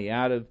money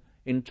out of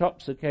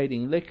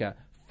intoxicating liquor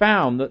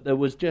found that there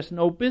was just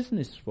no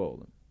business for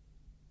them.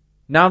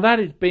 Now that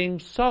is being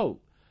salt.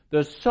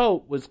 The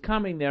salt was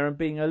coming there and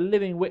being a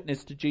living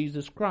witness to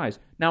Jesus Christ.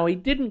 Now he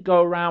didn't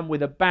go around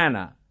with a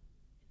banner,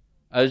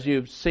 as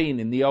you've seen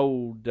in the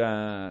old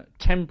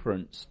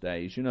temperance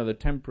days. You know, the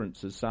temperance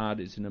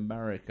societies in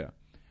America,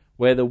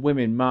 where the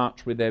women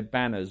marched with their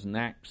banners and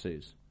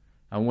axes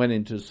and went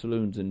into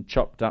saloons and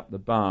chopped up the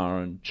bar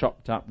and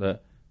chopped up the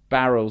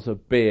barrels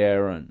of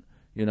beer and,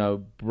 you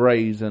know,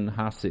 brazen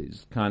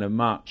hussies kind of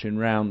marching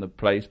round the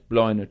place,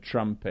 blowing a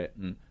trumpet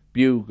and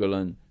bugle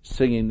and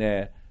singing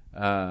their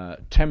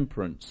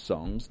temperance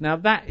songs. Now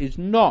that is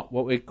not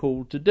what we're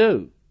called to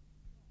do.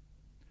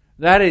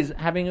 That is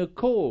having a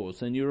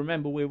cause, and you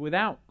remember we're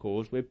without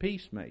cause, we're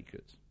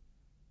peacemakers.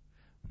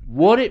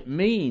 What it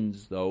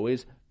means, though,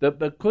 is that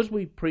because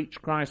we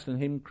preach Christ and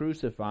him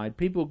crucified,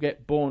 people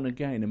get born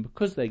again, and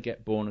because they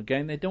get born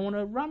again, they don't want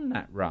to run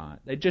that riot.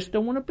 They just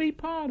don't want to be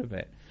part of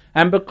it.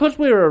 And because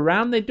we're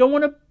around, they don't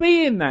want to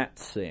be in that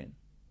sin.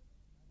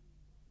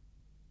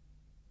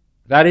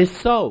 That is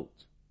salt.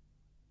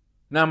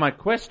 Now my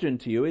question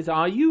to you is,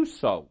 are you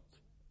salt?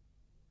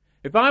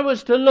 If I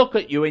was to look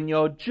at you in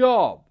your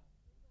job,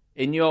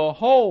 in your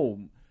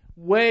home,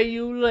 where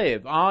you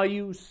live, are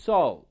you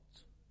salt?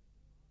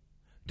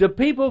 Do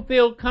people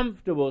feel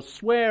comfortable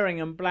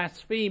swearing and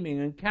blaspheming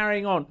and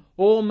carrying on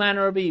all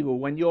manner of evil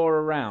when you're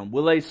around?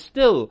 Will they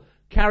still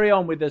carry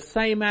on with the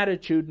same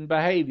attitude and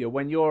behavior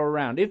when you're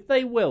around? If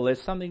they will,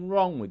 there's something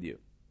wrong with you.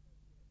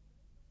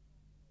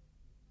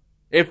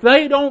 If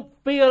they don't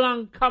feel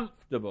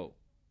uncomfortable,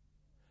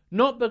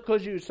 not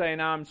because you're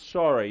saying, I'm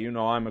sorry,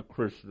 I'm a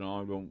Christian,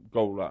 I don't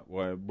go that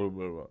way, blah,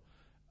 blah, blah.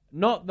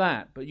 Not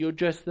that, but you're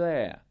just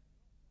there.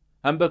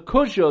 And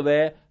because you're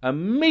there,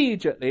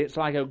 immediately it's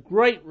like a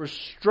great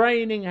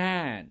restraining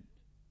hand.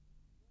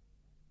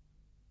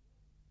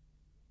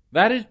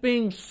 That is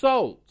being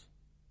salt.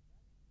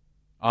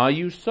 Are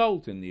you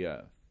salt in the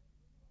earth?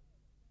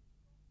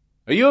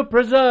 Are you a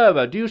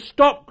preserver? Do you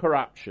stop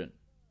corruption?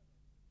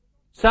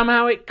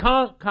 Somehow it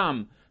can't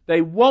come.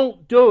 They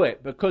won't do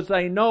it because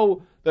they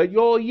know that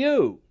you're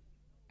you.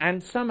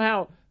 And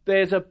somehow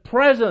there's a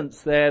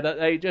presence there that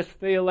they just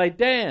feel they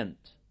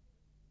daren't.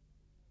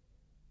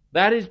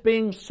 That is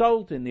being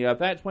salt in the earth.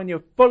 That's when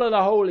you're full of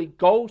the Holy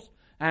Ghost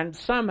and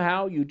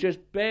somehow you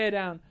just bear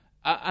down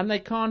and they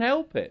can't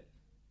help it.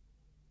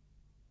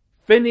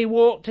 Finney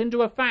walked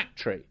into a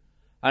factory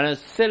and a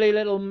silly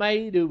little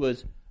maid who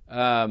was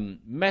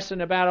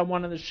messing about on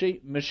one of the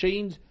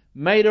machines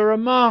made a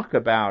remark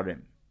about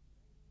him.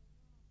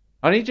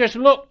 And he just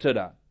looked at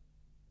her.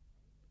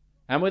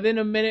 And within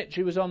a minute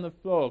she was on the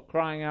floor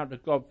crying out to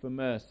God for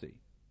mercy.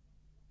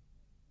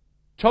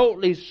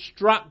 Totally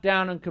struck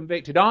down and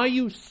convicted. Are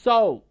you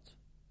salt?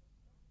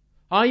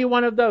 Are you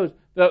one of those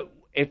that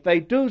if they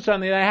do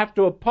something they have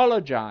to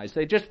apologize?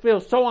 They just feel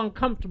so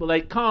uncomfortable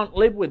they can't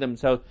live with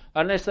themselves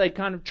unless they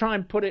kind of try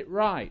and put it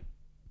right.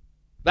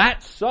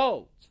 That's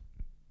salt.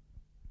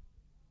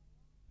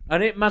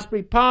 And it must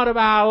be part of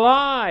our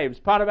lives,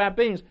 part of our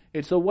beings.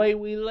 It's the way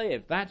we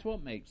live. That's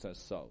what makes us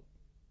salt.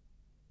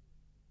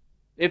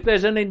 If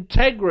there's an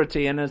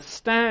integrity and a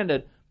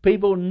standard,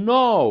 people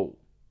know.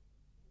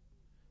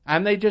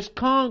 And they just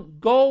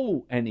can't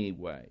go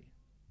anyway.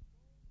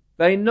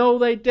 They know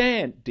they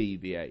daren't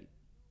deviate.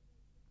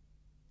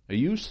 Are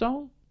you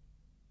salt?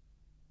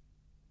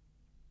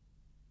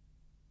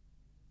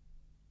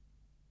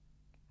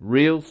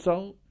 Real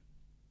salt?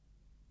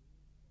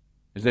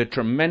 Is there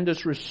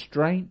tremendous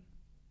restraint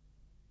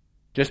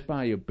just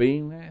by your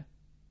being there?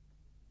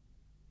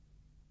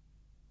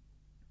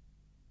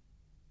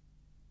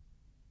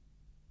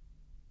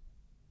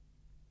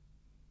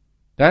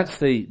 That's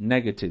the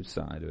negative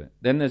side of it.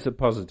 Then there's a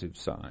positive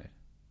side.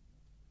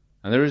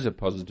 And there is a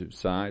positive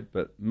side,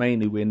 but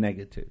mainly we're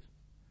negative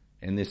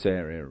in this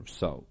area of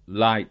salt.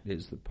 Light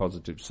is the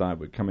positive side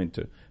we're coming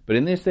to. But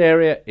in this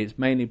area, it's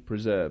mainly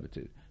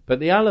preservative.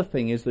 But the other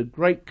thing is the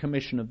great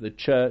commission of the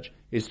church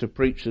is to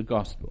preach the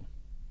gospel.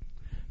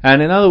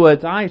 And in other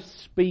words, I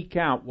speak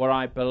out what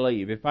I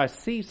believe. If I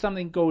see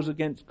something goes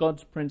against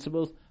God's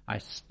principles, I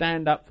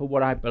stand up for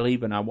what I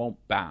believe and I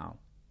won't bow.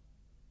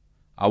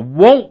 I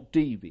won't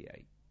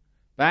deviate.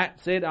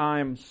 That's it,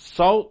 I'm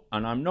salt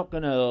and I'm not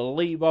going to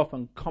leave off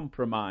and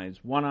compromise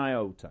one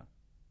iota.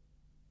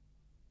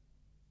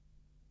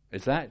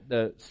 Is that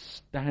the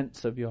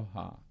stance of your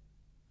heart?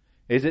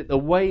 Is it the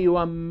way you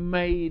are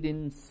made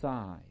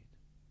inside?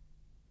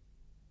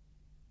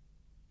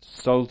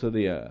 Salt of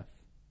the earth.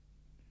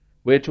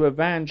 We're to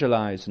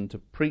evangelize and to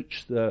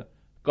preach the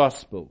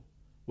gospel.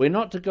 We're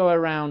not to go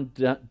around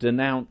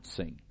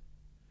denouncing,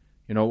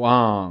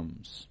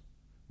 arms.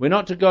 We're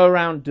not to go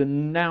around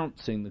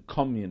denouncing the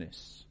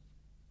communists,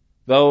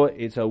 though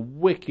it's a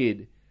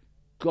wicked,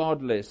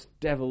 godless,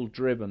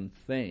 devil-driven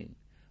thing.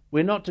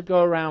 We're not to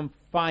go around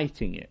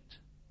fighting it.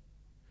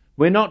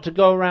 We're not to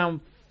go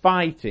around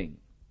fighting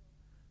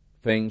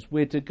things.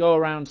 We're to go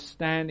around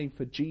standing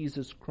for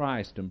Jesus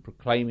Christ and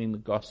proclaiming the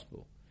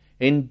gospel.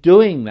 In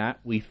doing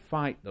that, we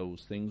fight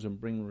those things and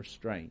bring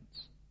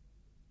restraints.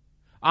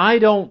 I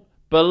don't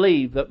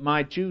believe that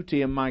my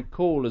duty and my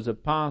call as a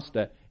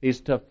pastor is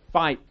to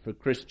fight for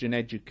Christian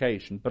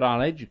education, but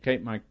I'll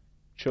educate my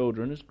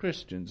children as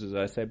Christians, as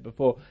I said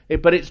before.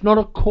 But it's not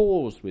a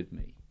cause with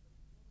me.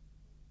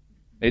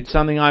 It's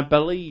something I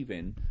believe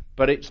in,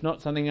 but it's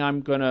not something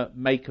I'm going to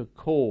make a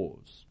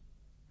cause.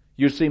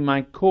 You see,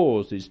 my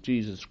cause is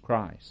Jesus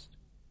Christ.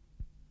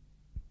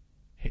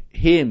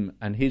 Him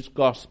and his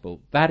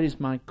gospel, that is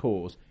my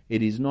cause.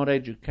 It is not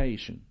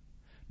education.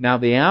 Now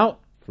the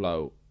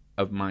outflow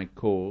of my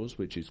cause,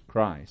 which is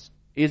Christ,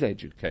 is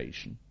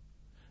education.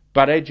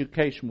 But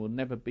education will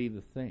never be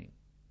the thing.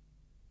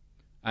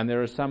 And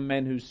there are some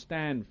men who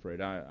stand for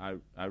it.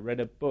 I read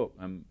a book,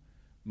 and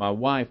my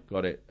wife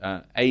got it,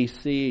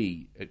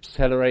 ACE,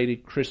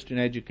 Accelerated Christian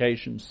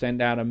Education,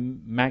 send out a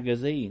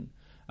magazine.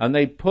 And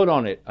they put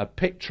on it a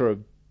picture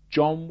of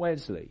John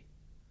Wesley.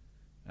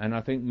 And I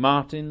think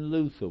Martin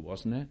Luther,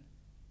 wasn't it?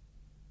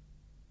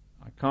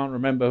 I can't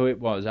remember who it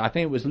was. I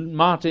think it was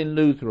Martin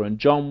Luther and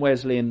John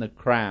Wesley in the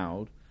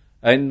crowd,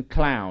 in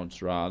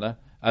clouds rather.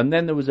 And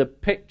then there was a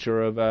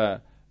picture of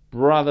a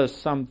brother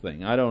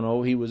something. I don't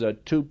know. He was a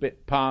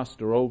two-bit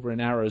pastor over in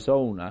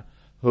Arizona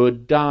who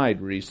had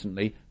died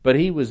recently, but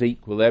he was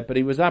equal there. But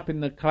he was up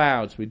in the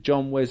clouds with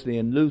John Wesley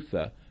and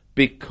Luther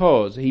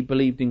because he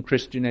believed in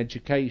Christian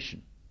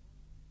education.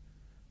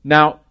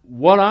 Now,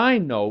 what I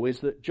know is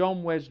that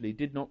John Wesley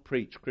did not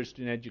preach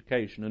Christian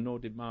education, and nor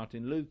did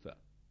Martin Luther.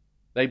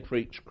 They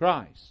preached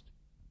Christ.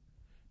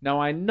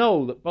 Now, I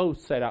know that both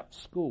set up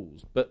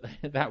schools, but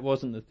that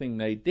wasn't the thing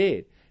they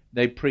did.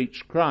 they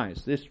preached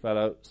Christ. This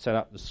fellow set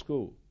up the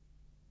school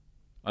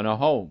and a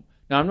home.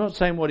 Now, I'm not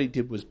saying what he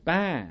did was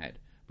bad,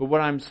 but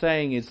what I'm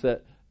saying is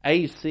that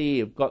AC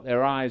have got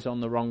their eyes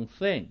on the wrong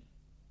thing.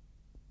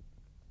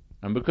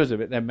 And because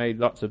of it, they've made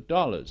lots of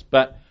dollars.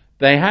 But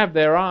they have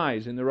their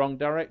eyes in the wrong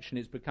direction.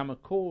 It's become a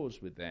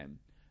cause with them.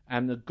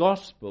 And the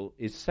gospel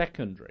is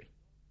secondary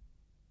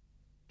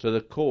to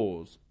the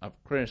cause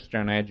of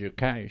Christian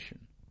education,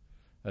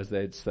 as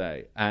they'd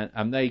say.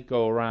 And they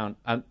go around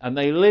and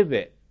they live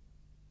it.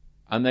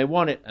 And they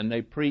want it and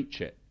they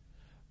preach it.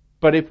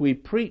 But if we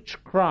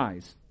preach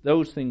Christ,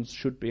 those things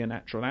should be a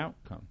natural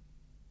outcome.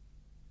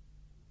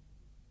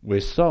 We're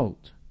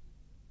salt.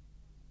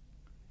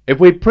 If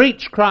we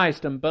preach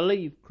Christ and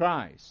believe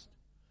Christ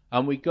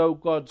and we go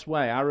God's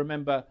way, I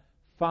remember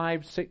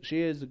 5-6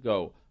 years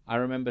ago, I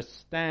remember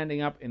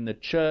standing up in the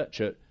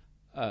church at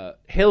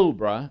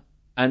Hillborough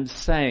and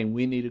saying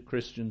we need a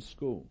Christian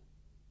school.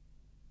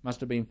 Must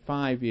have been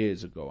 5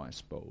 years ago, I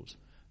suppose,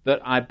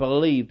 that I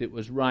believed it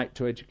was right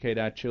to educate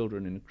our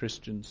children in a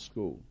Christian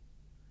school.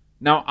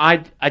 Now,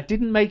 I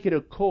didn't make it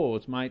a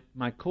cause. My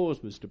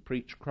cause was to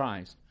preach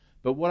Christ.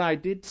 But what I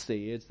did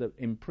see is that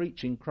in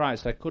preaching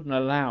Christ, I couldn't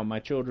allow my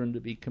children to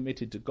be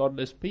committed to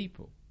godless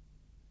people.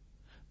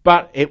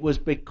 But it was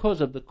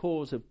because of the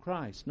cause of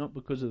Christ, not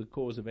because of the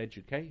cause of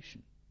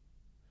education.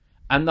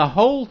 And the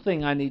whole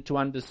thing I need to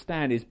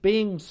understand is,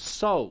 being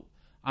salt,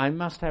 I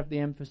must have the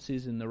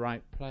emphasis in the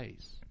right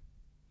place.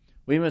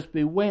 We must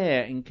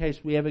beware in case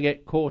we ever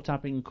get caught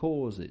up in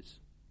causes.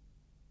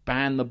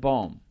 Ban the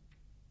bomb.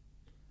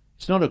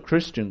 It's not a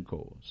Christian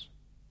cause.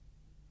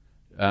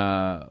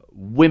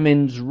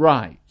 Women's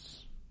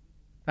rights.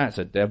 That's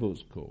a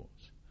devil's cause.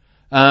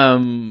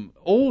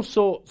 All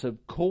sorts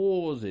of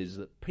causes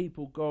that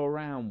people go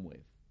around with.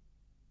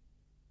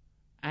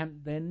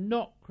 And they're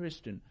not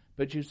Christian.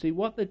 But you see,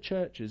 what the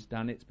church has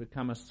done, it's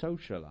become a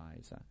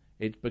socializer.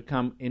 It's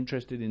become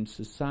interested in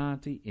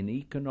society, in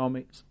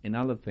economics, in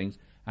other things,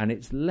 and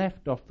it's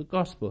left off the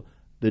gospel.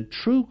 The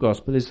true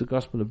gospel is the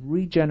gospel of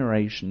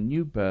regeneration,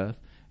 new birth,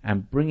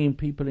 and bringing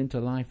people into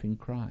life in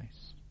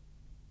Christ.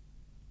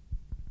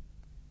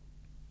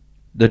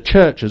 The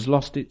church has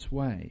lost its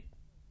way.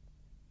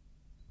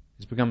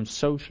 It's become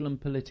social and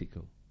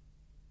political.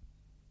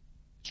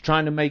 It's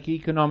trying to make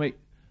economic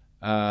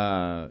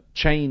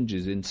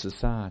changes in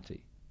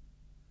society.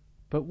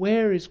 But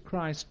where is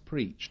Christ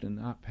preached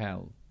and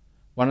upheld?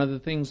 One of the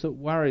things that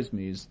worries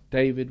me is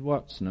David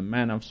Watson, a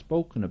man I've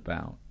spoken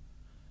about.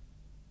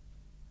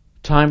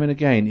 Time and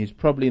again, he's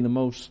probably the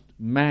most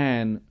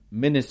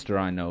minister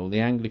I know,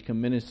 the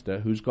Anglican minister,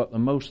 who's got the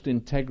most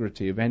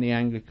integrity of any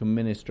Anglican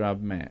minister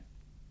I've met.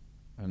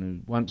 And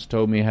who once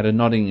told me he had a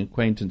nodding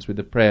acquaintance with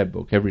the prayer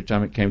book. Every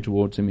time it came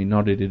towards him, he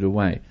nodded it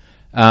away.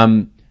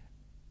 And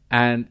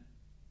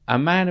a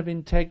man of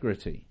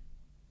integrity.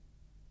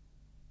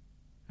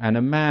 And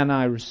a man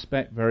I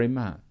respect very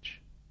much.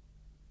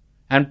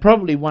 And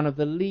probably one of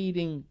the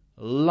leading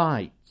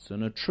lights,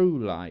 and a true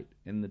light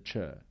in the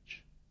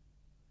church.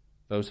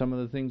 Though some of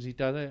the things he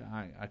does,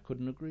 I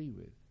couldn't agree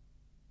with.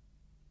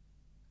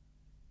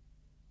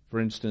 For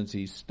instance,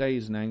 he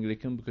stays an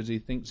Anglican because he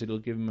thinks it'll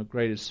give him a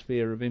greater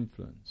sphere of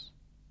influence.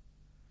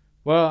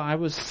 Well, I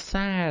was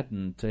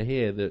saddened to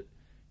hear that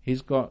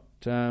he's got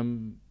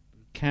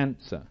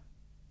cancer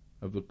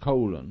of the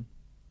colon,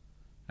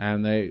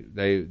 and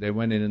they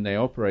went in and they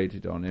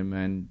operated on him,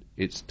 and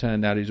it's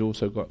turned out he's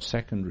also got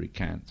secondary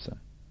cancer.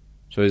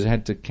 So he's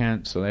had to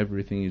cancel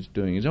everything he's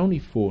doing. He's only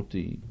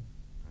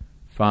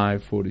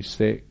 45,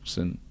 46,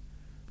 and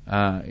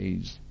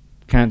he's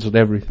cancelled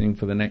everything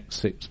for the next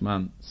 6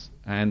 months.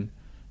 And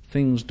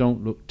things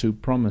don't look too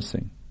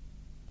promising.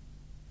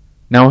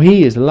 Now,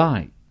 he is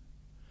light.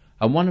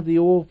 And one of the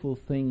awful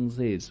things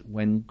is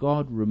when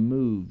God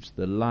removes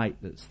the light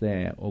that's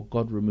there, or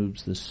God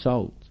removes the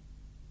salt,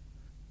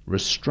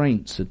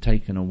 restraints are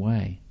taken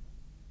away.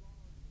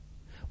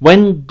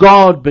 When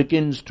God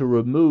begins to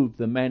remove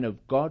the men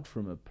of God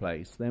from a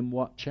place, then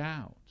watch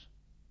out.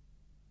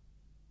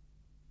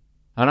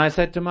 And I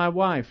said to my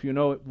wife,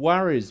 it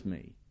worries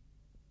me.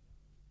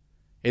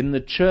 In the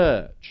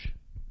church,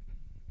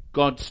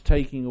 God's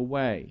taking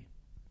away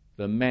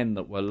the men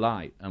that were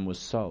light and were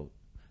salt.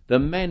 The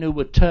men who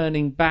were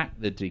turning back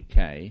the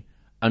decay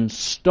and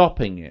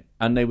stopping it.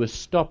 And they were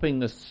stopping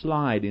the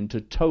slide into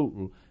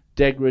total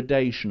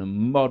degradation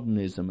and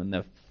modernism and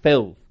the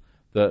filth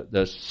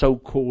the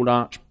so-called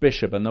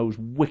archbishop and those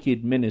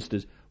wicked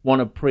ministers want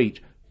to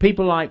preach.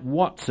 People like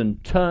Watson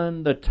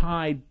turned the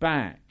tide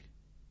back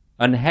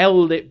and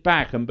held it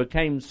back and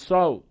became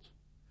salt.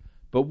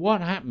 But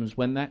what happens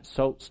when that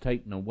salt's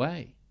taken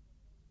away?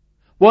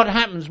 What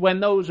happens when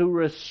those who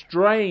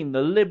restrain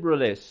the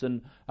liberalists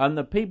and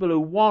the people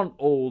who want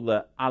all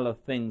the other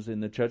things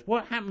in the church,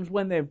 what happens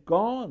when they've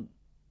gone?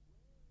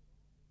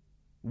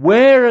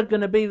 Where are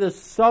going to be the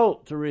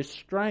salt to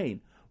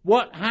restrain?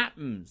 What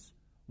happens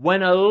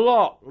when a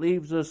Lot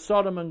leaves a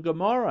Sodom and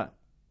Gomorrah?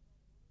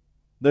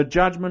 The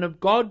judgment of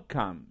God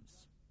comes.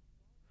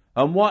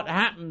 And what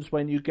happens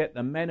when you get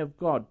the men of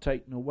God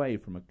taken away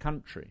from a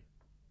country,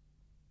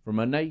 from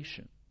a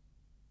nation?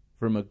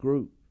 from a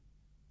group,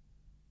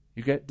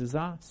 you get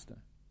disaster.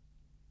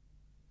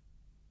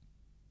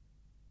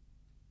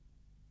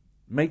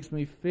 Makes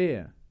me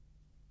fear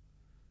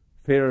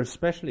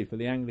especially for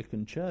the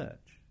Anglican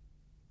Church.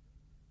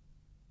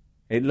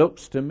 It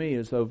looks to me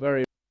as though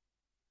very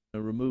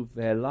often remove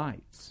their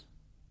lights.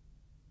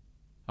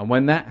 And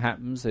when that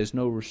happens, there's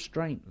no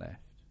restraint left.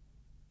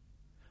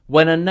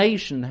 When a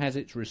nation has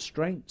its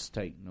restraints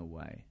taken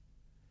away,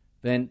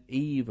 then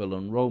evil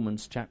in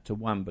Romans chapter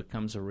 1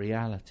 becomes a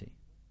reality.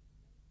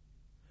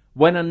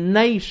 When a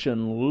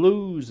nation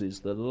loses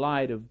the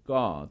light of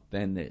God,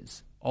 then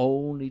there's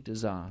only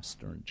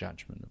disaster and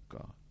judgment of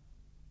God.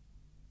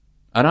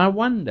 And I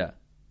wonder,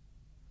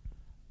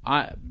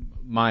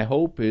 my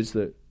hope is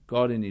that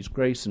God in his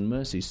grace and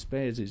mercy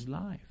spares his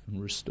life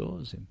and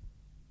restores him.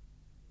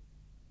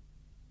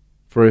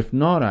 For if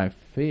not, I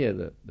fear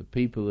that the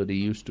people that he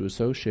used to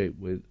associate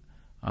with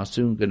are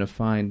soon going to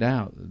find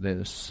out that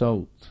their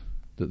salt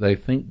that they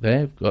think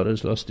they've got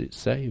has lost its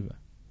savour.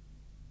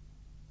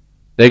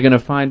 They're going to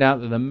find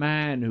out that the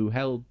man who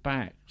held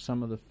back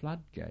some of the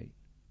floodgate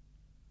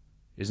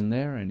isn't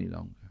there any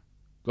longer.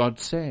 God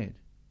said,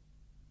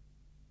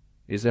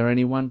 "Is there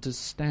anyone to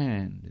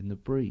stand in the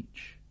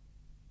breach?"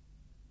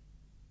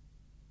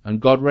 And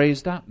God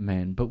raised up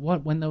men. But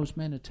what when those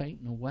men are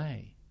taken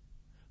away?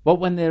 What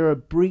when there are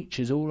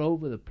breaches all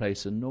over the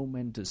place and no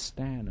men to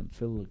stand and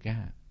fill the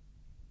gap?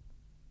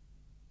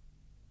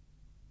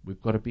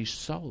 We've got to be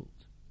salt.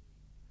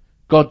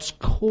 God's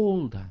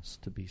called us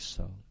to be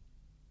salt.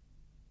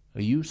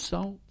 Are you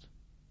salt?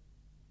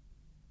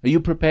 Are you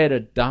prepared to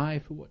die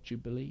for what you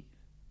believe?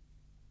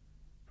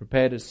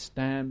 Prepared to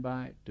stand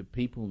by it? Do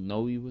people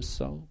know you as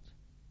salt?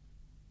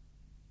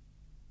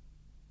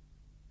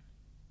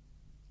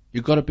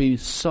 You've got to be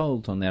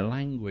salt on their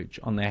language,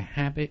 on their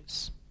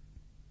habits,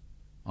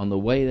 on the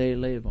way they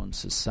live, on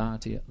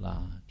society at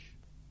large.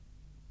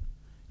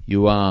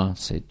 You are,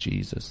 said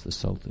Jesus, the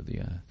salt of the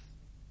earth.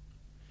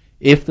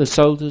 If the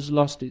salt has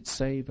lost its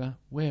savour,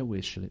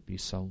 wherewith shall it be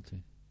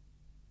salted?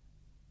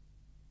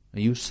 Are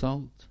you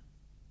salt?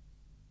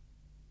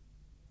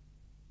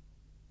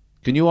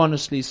 Can you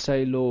honestly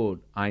say,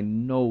 Lord, I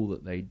know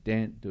that they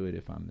daren't do it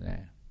if I'm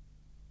there.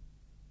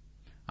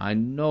 I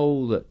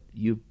know that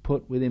you've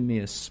put within me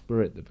a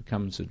spirit that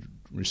becomes a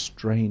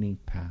restraining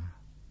power.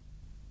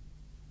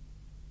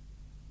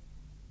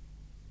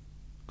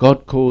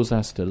 God calls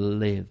us to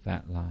live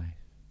that life.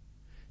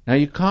 Now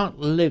you can't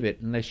live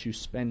it unless you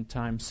spend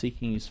time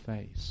seeking his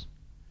face.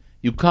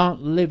 You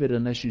can't live it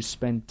unless you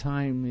spend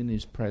time in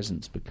his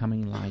presence,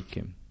 becoming like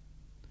him.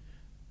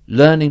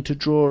 Learning to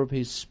draw of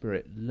his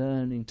spirit,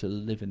 learning to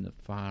live in the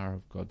fire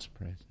of God's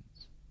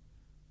presence.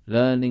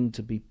 Learning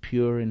to be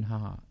pure in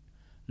heart,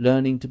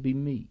 learning to be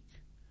meek,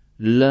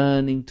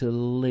 learning to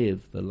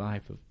live the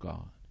life of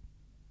God.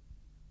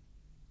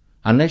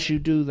 Unless you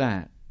do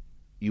that,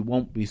 you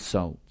won't be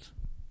salt.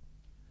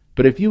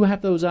 But if you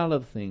have those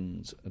other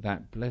things,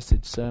 that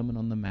blessed Sermon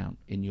on the Mount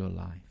in your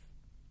life,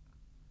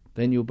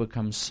 then you'll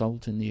become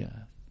salt in the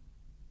earth.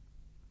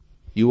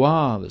 You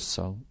are the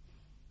salt.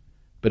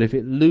 But if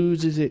it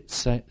loses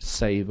its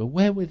savour,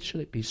 wherewith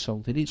shall it be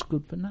salted? It's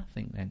good for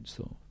nothing,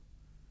 thenceforth,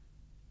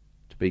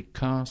 to be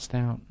cast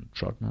out and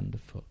trodden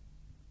underfoot.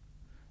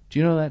 Do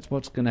you know that's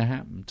what's going to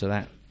happen to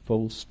that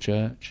false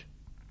church?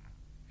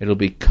 It'll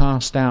be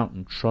cast out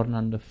and trodden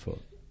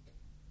underfoot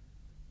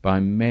by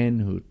men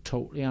who are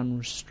totally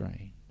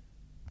unrestrained.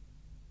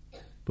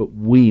 But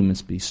we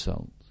must be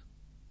salt.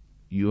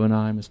 You and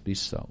I must be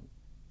salt.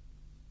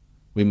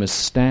 We must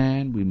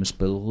stand, we must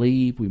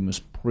believe, we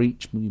must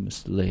preach, we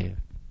must live.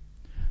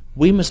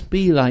 We must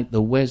be like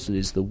the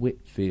Wesleys, the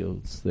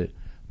Whitfields, the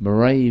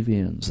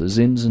Moravians, the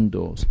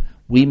Zinzendorfs.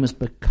 We must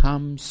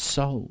become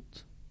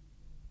salt.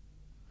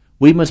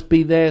 We must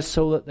be there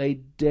so that they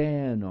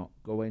dare not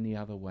go any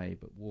other way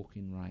but walk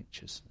in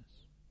righteousness.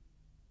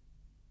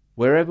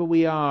 Wherever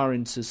we are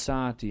in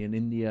society and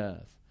in the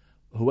earth,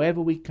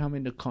 whoever we come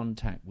into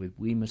contact with,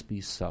 we must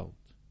be salt.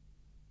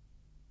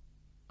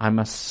 I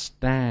must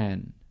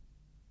stand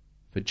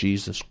for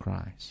Jesus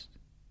Christ.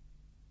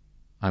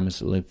 I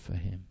must live for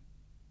him.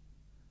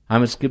 I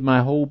must give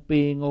my whole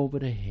being over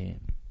to him.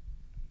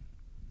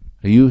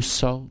 Are you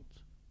salt?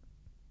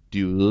 Do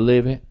you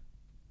live it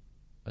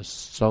as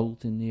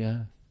salt in the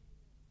earth?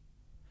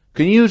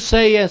 Can you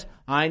say, yes,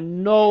 I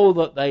know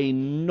that they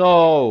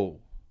know.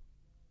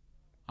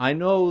 I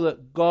know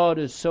that God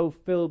has so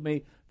filled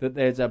me that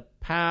there's a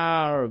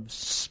power of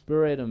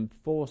spirit and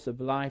force of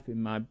life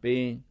in my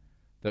being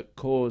that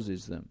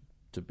causes them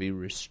to be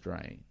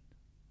restrained.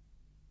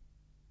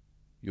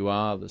 You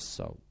are the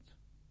salt.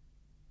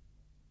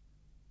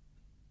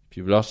 If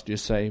you've lost your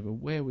savour,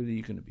 where are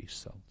you going to be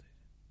salted?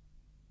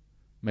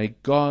 May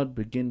God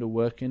begin to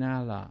work in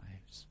our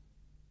lives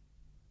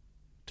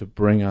to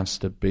bring us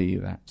to be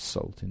that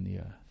salt in the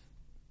earth.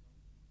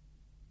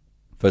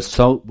 For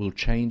salt will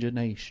change a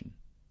nation.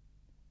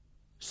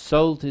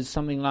 Salt is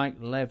something like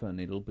leaven.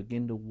 It'll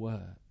begin to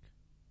work.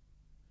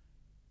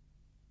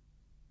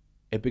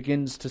 It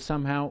begins to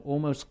somehow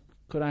almost,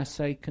 could I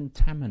say,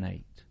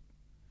 contaminate.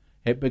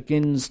 It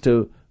begins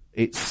to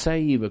its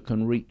savour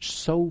can reach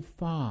so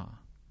far.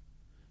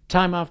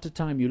 Time after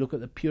time you look at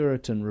the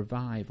Puritan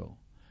revival.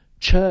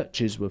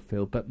 Churches were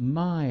filled, but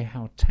my,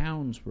 how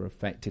towns were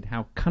affected,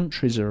 how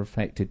countries are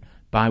affected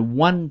by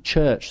one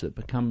church that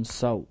becomes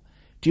salt.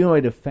 Do you know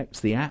it affects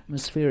the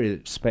atmosphere?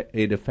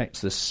 It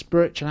affects the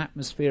spiritual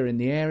atmosphere in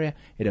the area.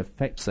 It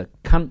affects the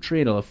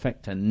country. It'll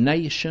affect a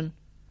nation.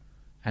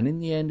 And in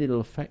the end, it'll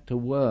affect a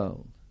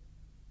world.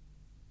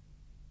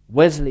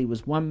 Wesley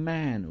was one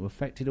man who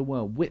affected a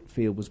world.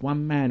 Whitefield was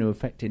one man who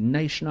affected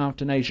nation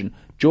after nation.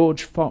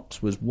 George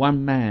Fox was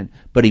one man,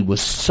 but he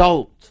was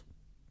salt.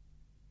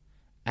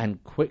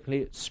 And quickly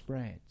it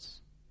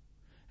spreads.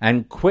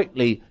 And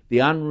quickly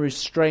the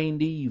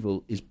unrestrained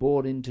evil is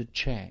brought into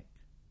check.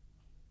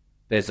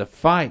 There's a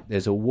fight,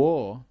 there's a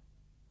war,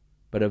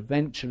 but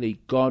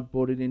eventually God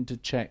brought it into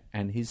check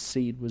and his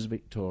seed was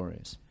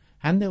victorious.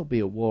 And there'll be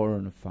a war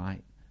and a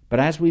fight. But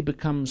as we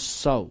become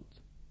salt,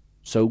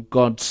 so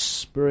God's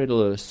Spirit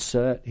will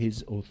assert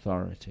his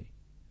authority.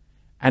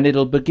 And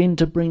it'll begin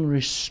to bring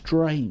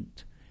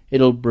restraint.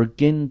 It'll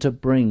begin to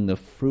bring the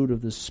fruit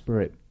of the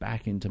Spirit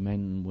back into men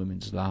and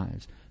women's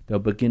lives. There'll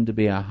begin to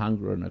be a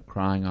hunger and a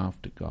crying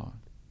after God.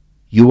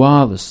 You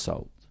are the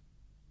salt.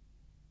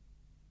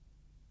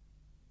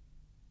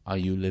 Are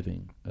you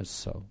living as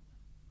salt?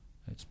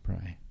 Let's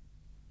pray.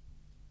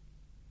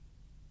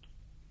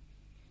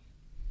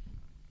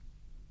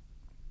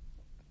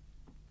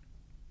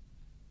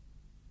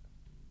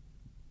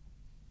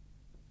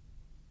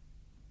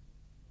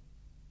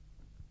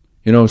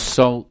 You know,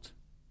 salt,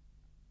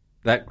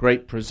 that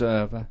great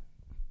preserver,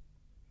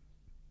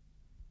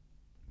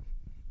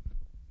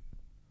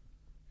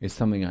 is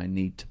something I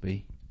need to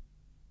be.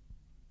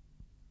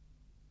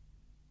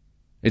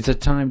 It's a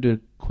time to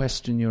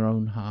question your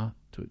own heart,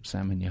 to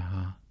examine your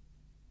heart.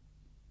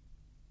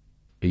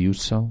 Are you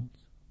salt?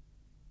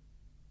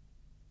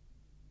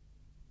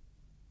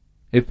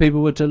 If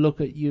people were to look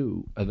at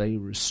you, are they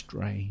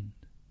restrained?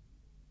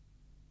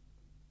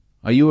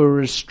 Are you a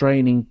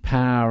restraining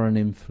power and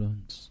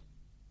influence?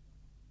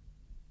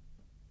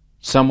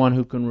 Someone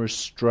who can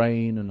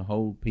restrain and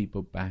hold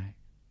people back?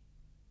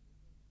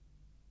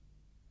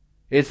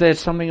 Is there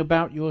something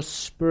about your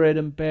spirit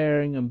and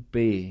bearing and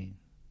being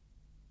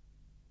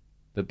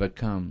that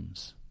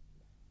becomes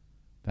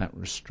that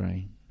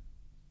restraint?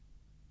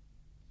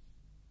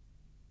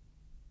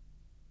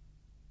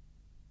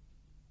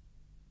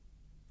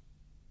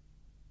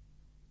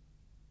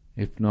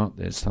 If not,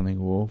 there's something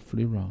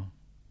awfully wrong.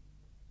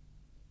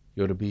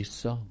 You're to be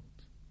salt.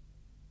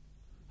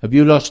 Have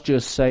you lost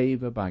your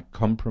savour by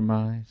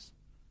compromise?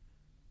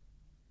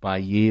 By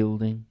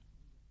yielding?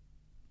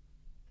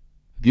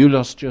 Have you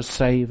lost your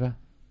savour?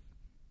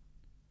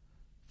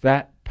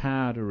 That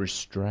power to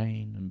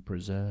restrain and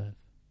preserve?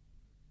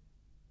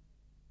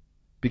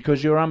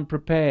 Because you're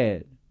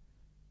unprepared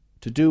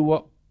to do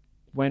what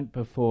went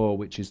before,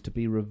 which is to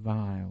be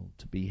reviled,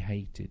 to be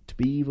hated, to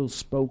be evil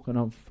spoken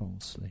of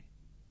falsely.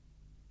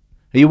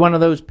 Are you one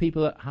of those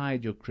people that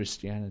hide your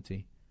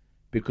Christianity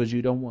because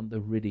you don't want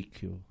the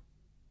ridicule?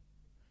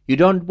 You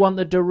don't want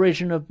the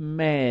derision of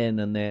men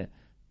and their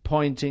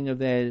pointing of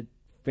their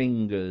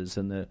fingers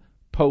and the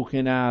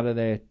poking out of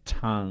their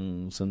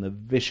tongues and the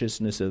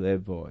viciousness of their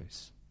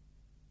voice.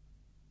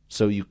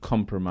 So you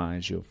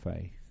compromise your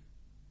faith.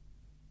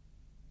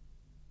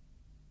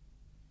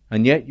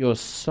 And yet you're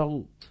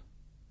salt.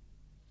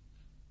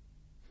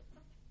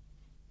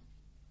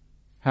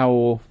 How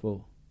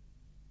awful.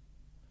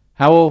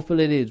 How awful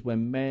it is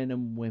when men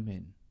and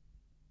women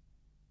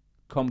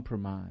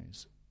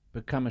compromise,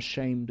 become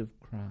ashamed of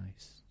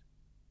Christ,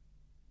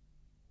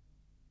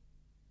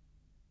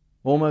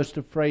 almost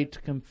afraid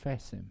to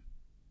confess him.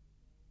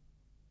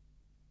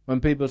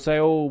 When people say,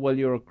 oh, well,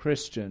 you're a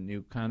Christian,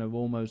 you kind of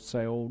almost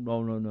say, oh,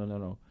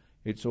 no,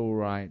 it's all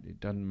right, it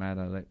doesn't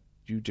matter, let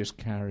you just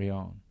carry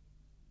on.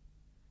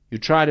 You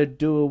try to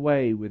do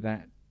away with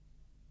that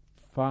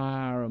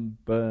fire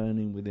and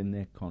burning within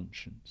their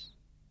conscience.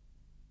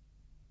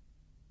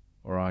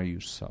 Or are you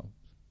salt?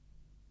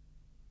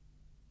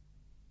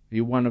 Are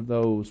you one of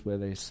those where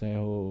they say,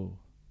 oh,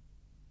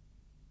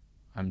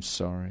 I'm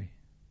sorry?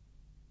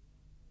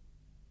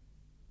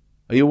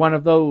 Are you one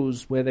of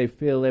those where they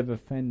feel they've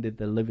offended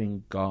the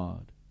living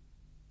God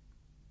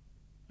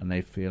and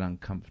they feel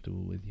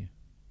uncomfortable with you?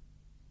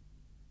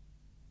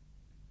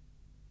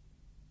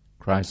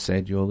 Christ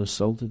said, you're the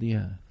salt of the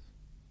earth.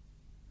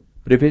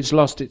 But if it's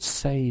lost its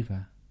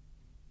savour,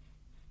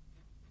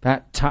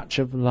 that touch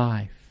of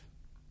life,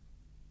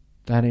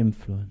 that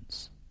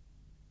influence,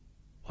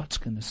 what's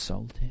going to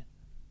salt it?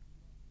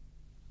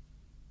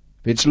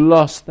 If it's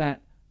lost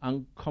that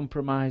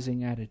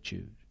uncompromising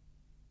attitude,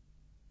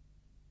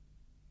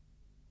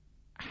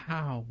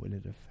 how will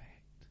it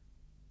affect?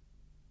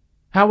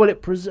 How will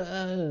it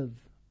preserve?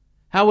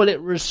 How will it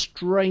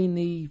restrain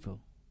the evil?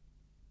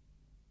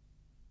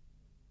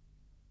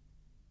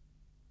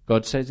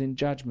 God says in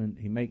judgment,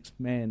 he makes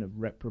men of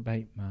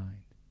reprobate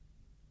mind.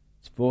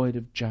 It's void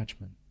of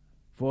judgment,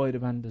 void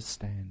of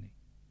understanding.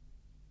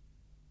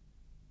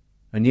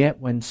 And yet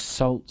when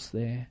salt's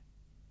there,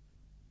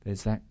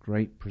 there's that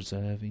great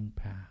preserving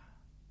power.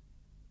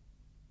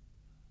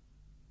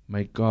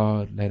 May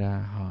God let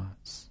our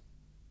hearts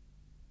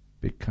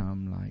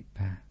become like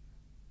that.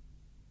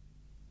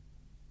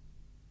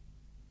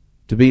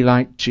 To be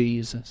like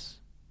Jesus.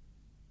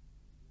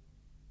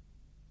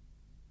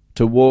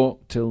 To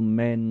walk till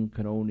men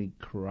can only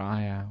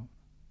cry out,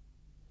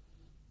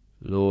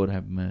 Lord,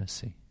 have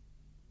mercy.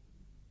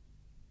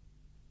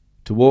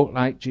 To walk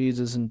like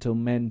Jesus until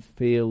men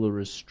feel the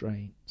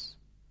restraints,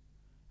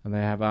 and they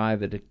have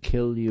either to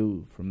kill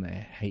you from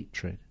their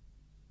hatred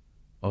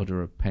or to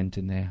repent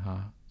in their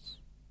hearts.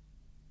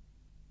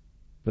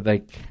 But they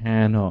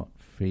cannot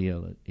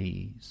feel at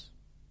ease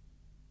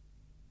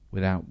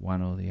without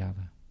one or the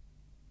other.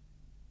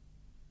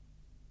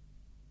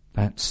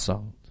 That's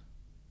salt.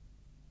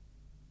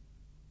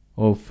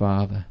 Oh,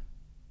 Father,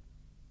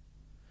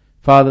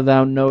 Father,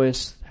 thou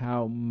knowest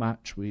how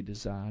much we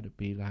desire to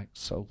be like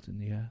salt in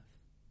the earth.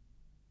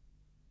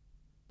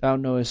 Thou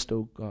knowest,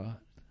 O God.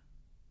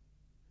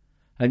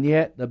 And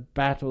yet the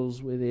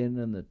battles within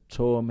and the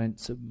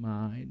torments of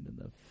mind and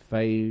the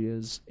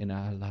failures in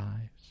our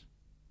lives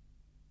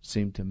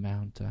seem to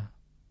mount up.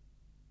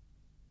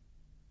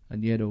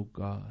 And yet, O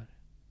God,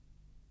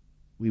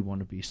 we want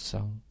to be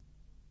salt.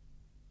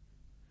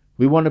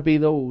 We want to be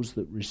those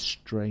that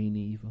restrain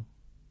evil.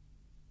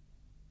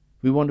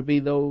 We want to be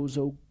those,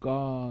 O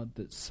God,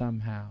 that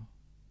somehow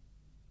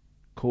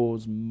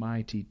cause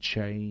mighty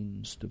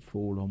chains to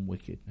fall on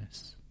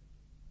wickedness.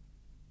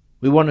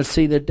 We want to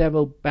see the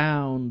devil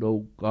bound,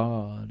 O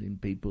God, in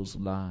people's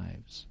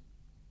lives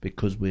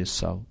because we're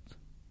salt.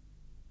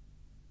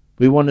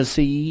 We want to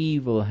see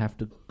evil have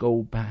to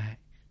go back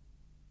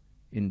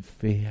in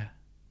fear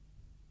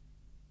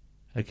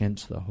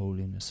against the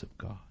holiness of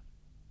God.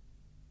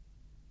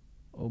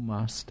 O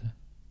Master,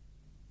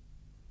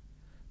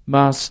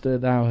 Master,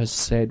 thou hast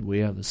said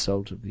we are the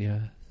salt of the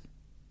earth,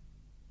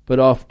 but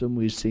often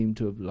we seem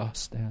to have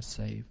lost our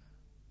savour.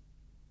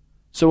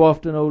 So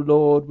often, O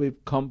Lord,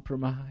 we've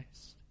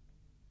compromised.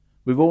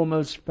 We've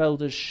almost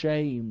felt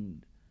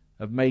ashamed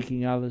of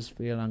making others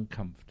feel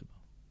uncomfortable.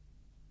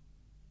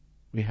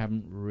 We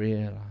haven't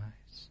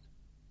realized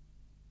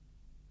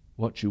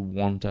what you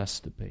want us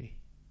to be.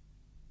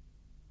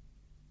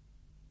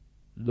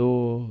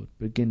 Lord,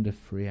 begin to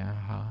free our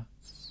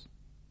hearts,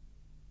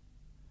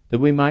 that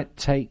we might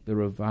take the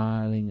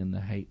reviling and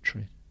the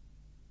hatred,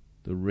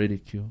 the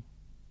ridicule,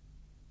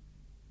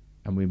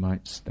 and we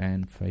might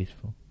stand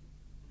faithful.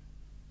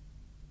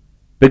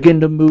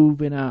 Begin to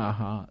move in our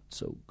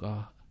hearts, O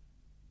God,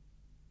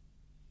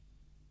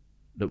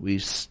 that we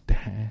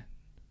stand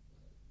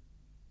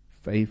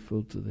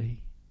faithful to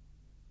Thee.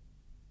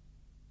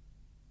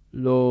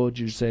 Lord,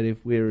 you said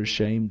if we're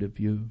ashamed of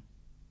you,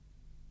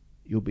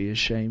 you'll be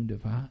ashamed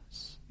of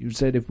us. You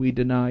said if we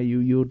deny you,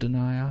 you'll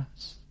deny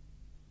us.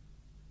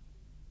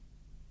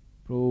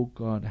 But, oh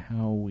God,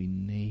 how we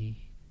need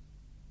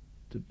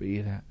to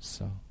be that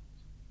salt.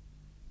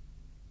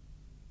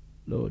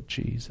 Lord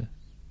Jesus.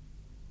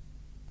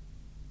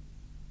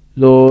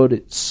 Lord,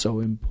 it's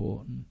so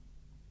important,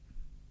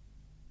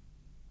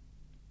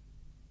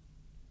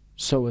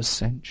 so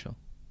essential.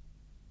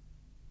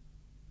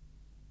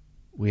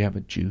 We have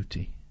a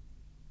duty.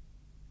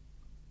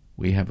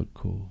 We have a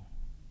call.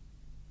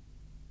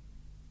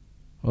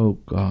 Oh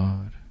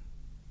God,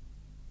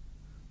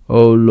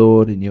 oh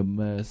Lord, in your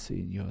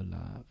mercy and your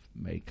love,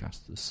 make us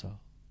the salt.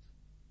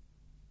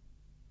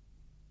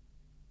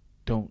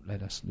 Don't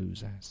let us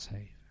lose our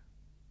Saviour.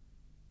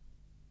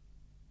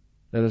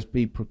 Let us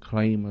be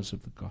proclaimers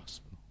of the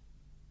gospel.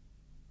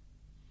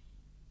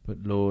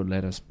 But Lord,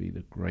 let us be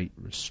the great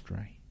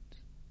restraint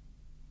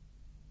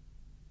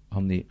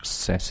on the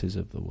excesses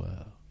of the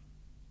world.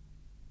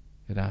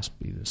 Let us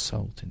be the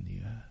salt in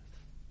the earth.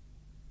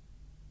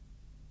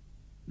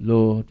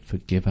 Lord,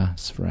 forgive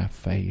us for our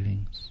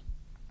failings.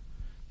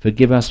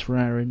 Forgive us for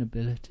our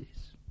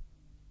inabilities.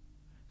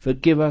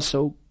 Forgive us,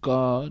 O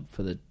God,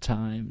 for the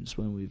times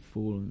when we've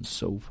fallen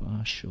so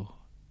far short.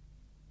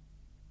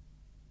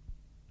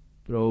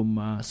 But, O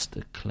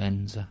Master,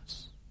 cleanse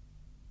us.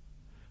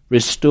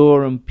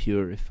 Restore and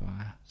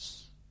purify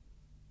us.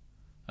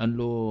 And,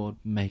 Lord,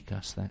 make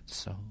us that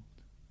salt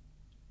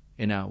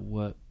in our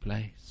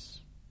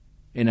workplace,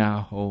 in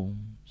our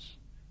homes,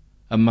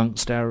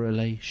 amongst our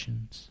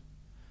relations,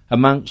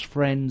 amongst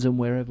friends and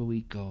wherever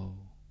we go.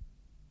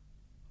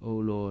 O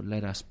Lord,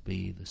 let us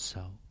be the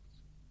salt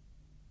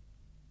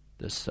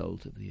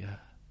of the earth.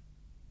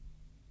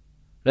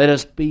 Let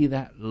us be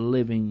that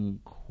living,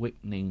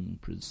 quickening,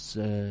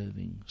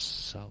 preserving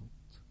salt.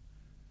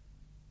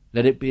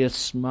 Let it be a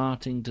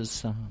smarting to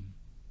some,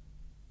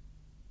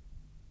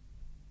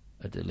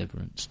 a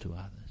deliverance to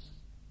others.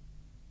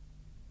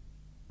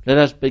 Let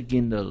us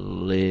begin to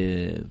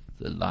live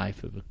the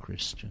life of a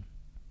Christian,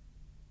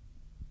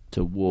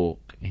 to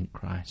walk in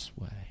Christ's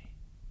way.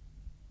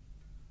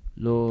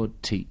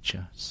 Lord, teach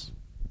us.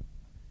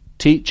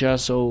 Teach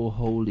us, O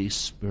Holy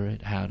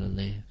Spirit, how to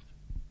live.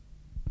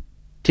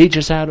 Teach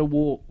us how to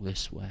walk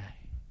this way.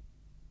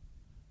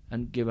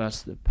 And give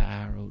us the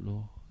power, O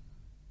Lord.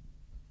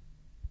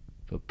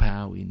 for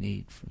power we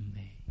need from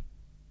thee.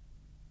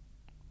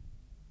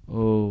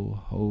 O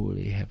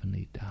holy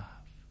heavenly dove,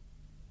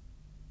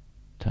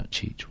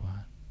 touch each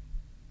one.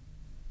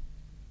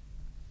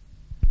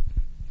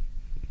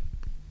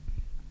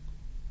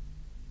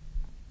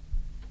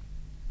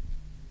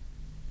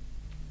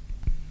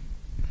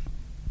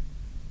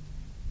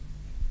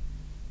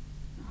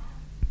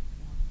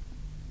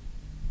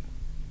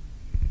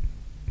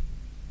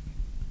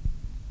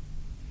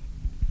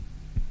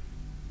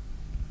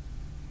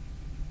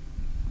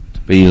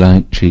 To be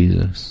like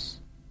Jesus,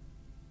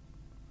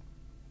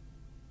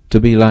 to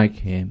be like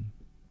him,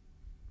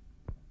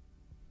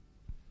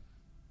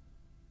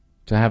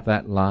 to have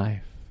that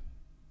life,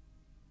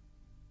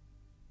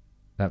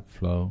 that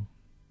flow,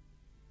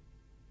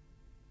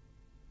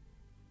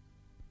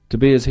 to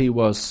be as he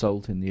was,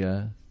 salt in the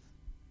earth.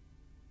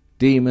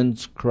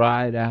 Demons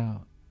cried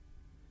out,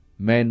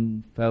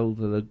 men fell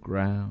to the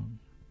ground.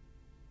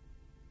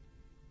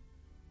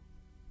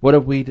 What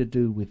have we to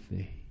do with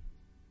thee?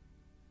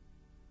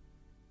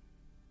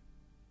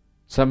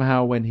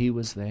 Somehow when he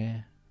was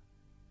there,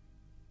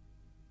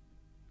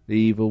 the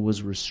evil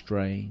was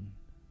restrained.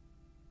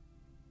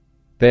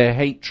 Their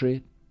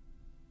hatred,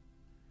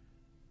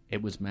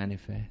 it was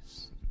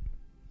manifest.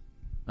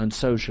 And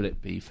so shall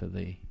it be for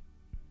thee.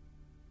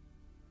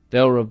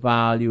 They'll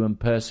revile you and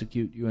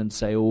persecute you and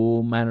say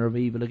all manner of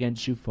evil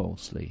against you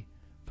falsely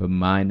for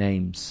my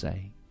name's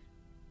sake.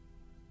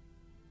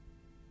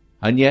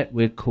 And yet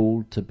we're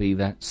called to be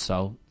that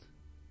salt.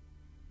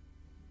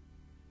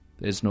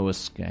 There's no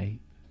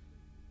escape.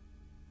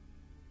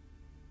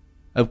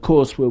 Of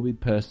course we'll be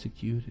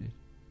persecuted.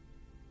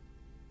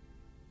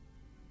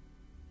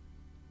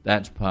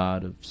 That's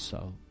part of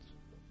salt.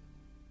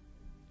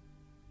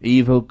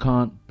 Evil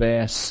can't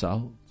bear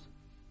salt.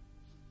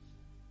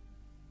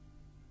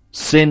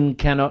 Sin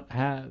cannot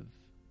have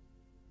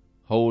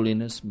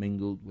holiness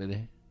mingled with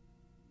it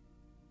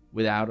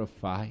without a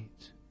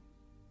fight.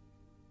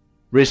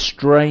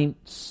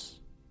 Restraints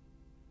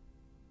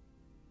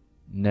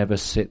never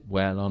sit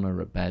well on a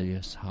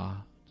rebellious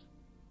heart.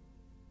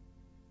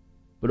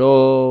 But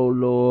oh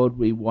Lord,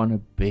 we want to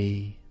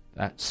be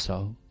that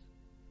salt.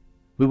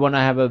 We want to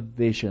have a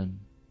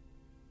vision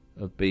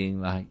of being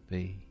like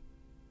thee,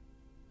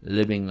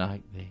 living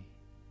like thee.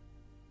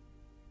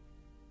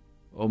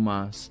 Oh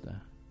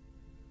Master,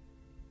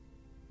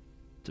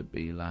 to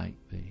be like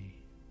thee.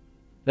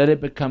 Let it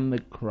become the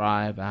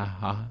cry of our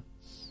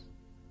hearts.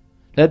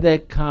 Let there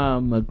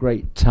come a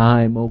great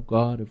time, O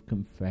God, of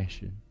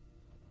confession.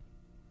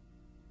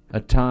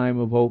 A time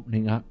of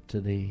opening up to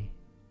thee.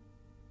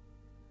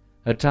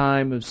 A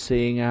time of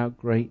seeing our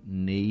great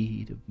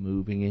need of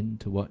moving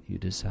into what you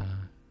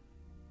desire.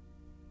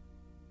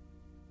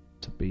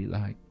 To be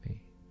like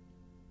thee.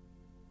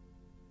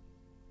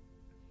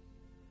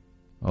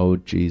 Oh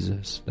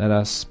Jesus, let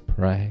us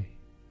pray.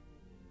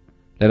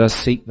 Let us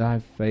seek thy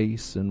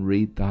face and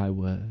read thy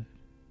word,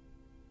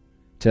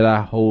 till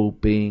our whole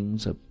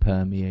beings are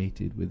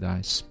permeated with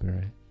thy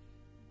spirit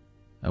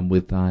and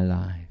with thy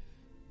life,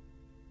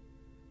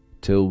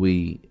 till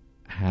we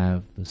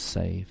have the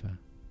savour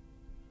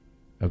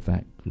of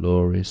that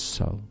glorious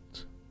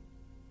salt,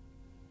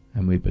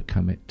 and we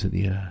become it to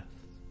the earth.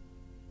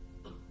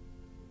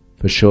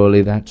 For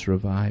surely that's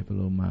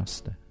revival, O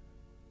Master.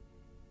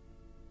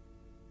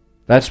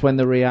 That's when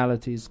the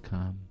realities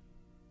come.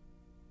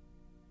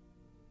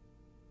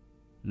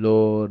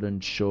 Lord,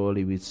 and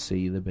surely we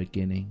see the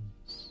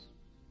beginnings,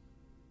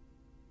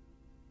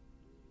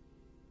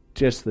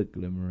 just the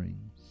glimmerings.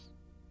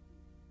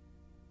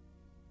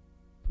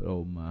 But,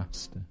 oh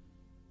Master,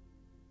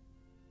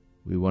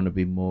 we want to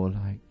be more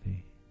like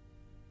thee.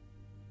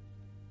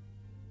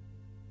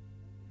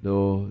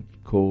 Lord,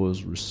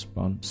 cause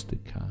response to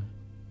come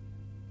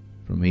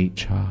from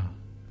each heart.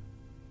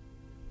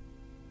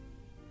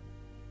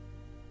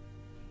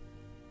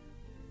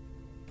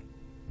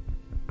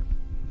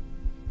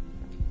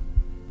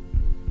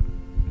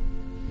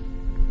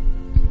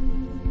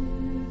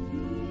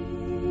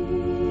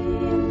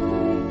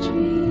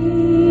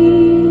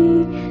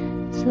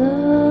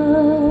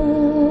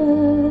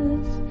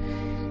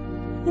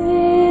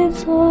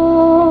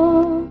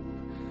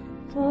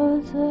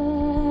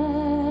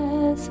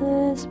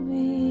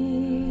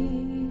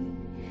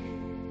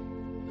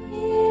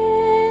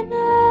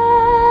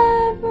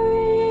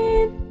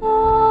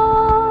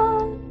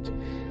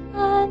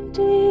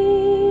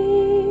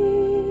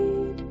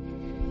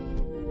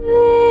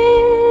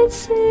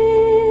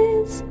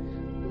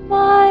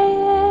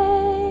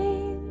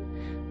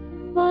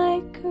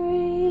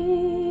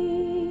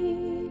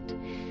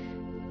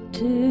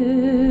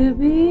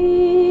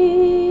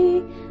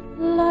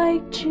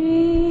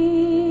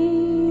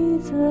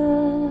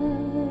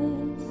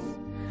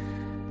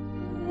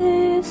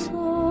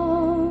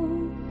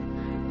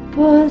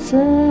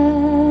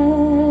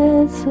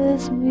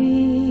 possesses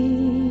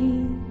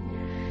me.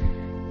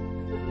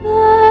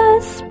 The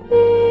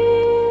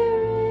Spirit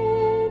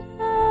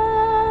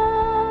having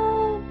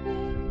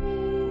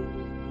me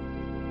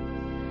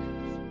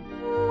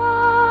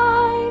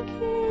like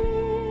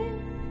Him,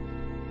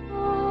 I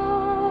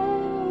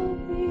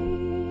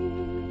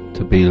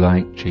be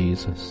like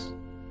Jesus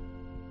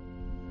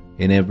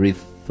in every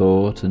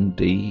thought and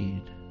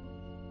deed?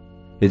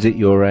 Is it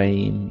your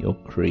aim, your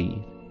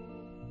creed?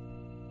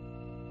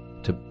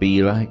 To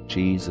be like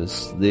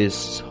Jesus,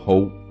 this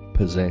hope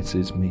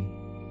possesses me.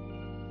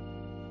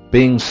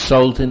 Being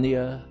salt in the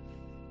earth.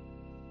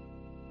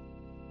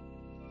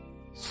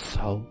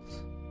 Salt.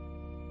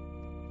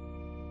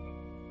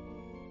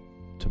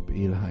 To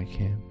be like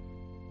Him.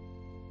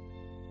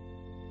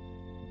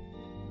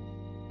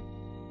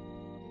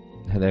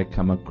 And there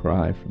come a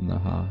cry from the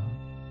heart.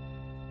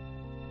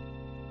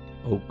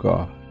 Oh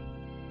God,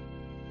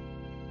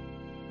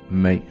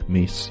 make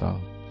me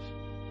salt.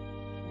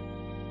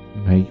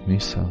 Make me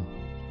salt.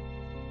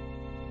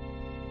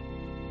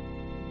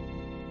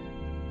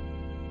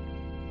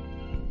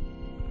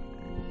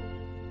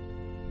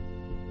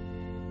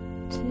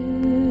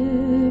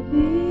 To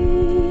be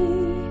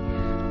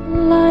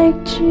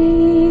like Jesus,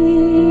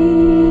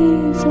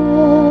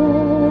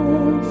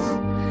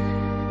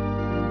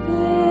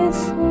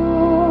 this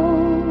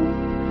hope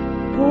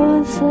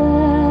possesses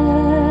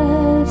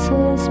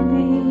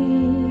me.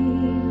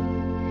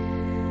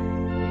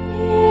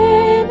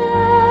 In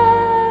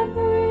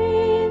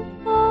every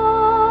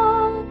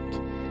thought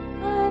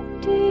and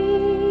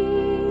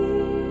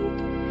deed,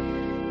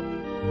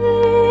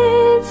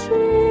 this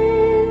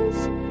is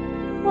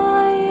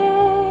my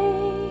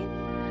aim,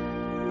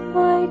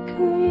 my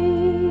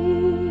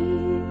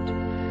creed,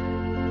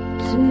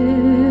 to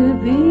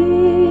be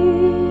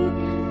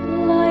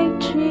like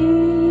Jesus.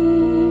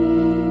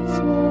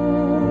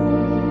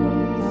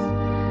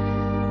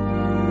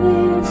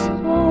 This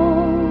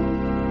hope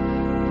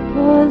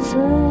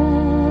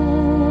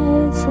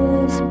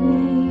possesses me.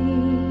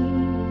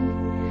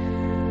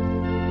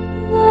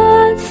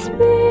 The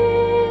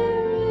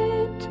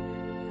Spirit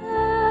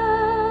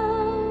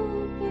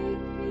helping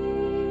me,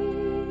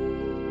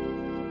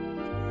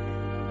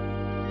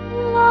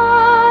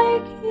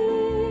 like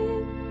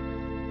Him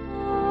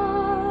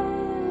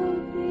I'll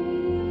be,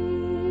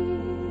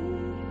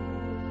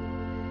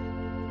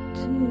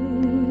 to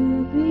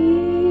be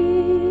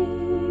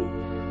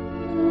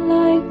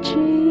like Jesus.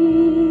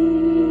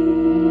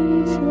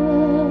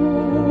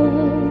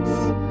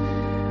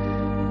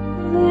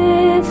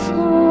 This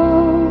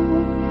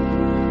hope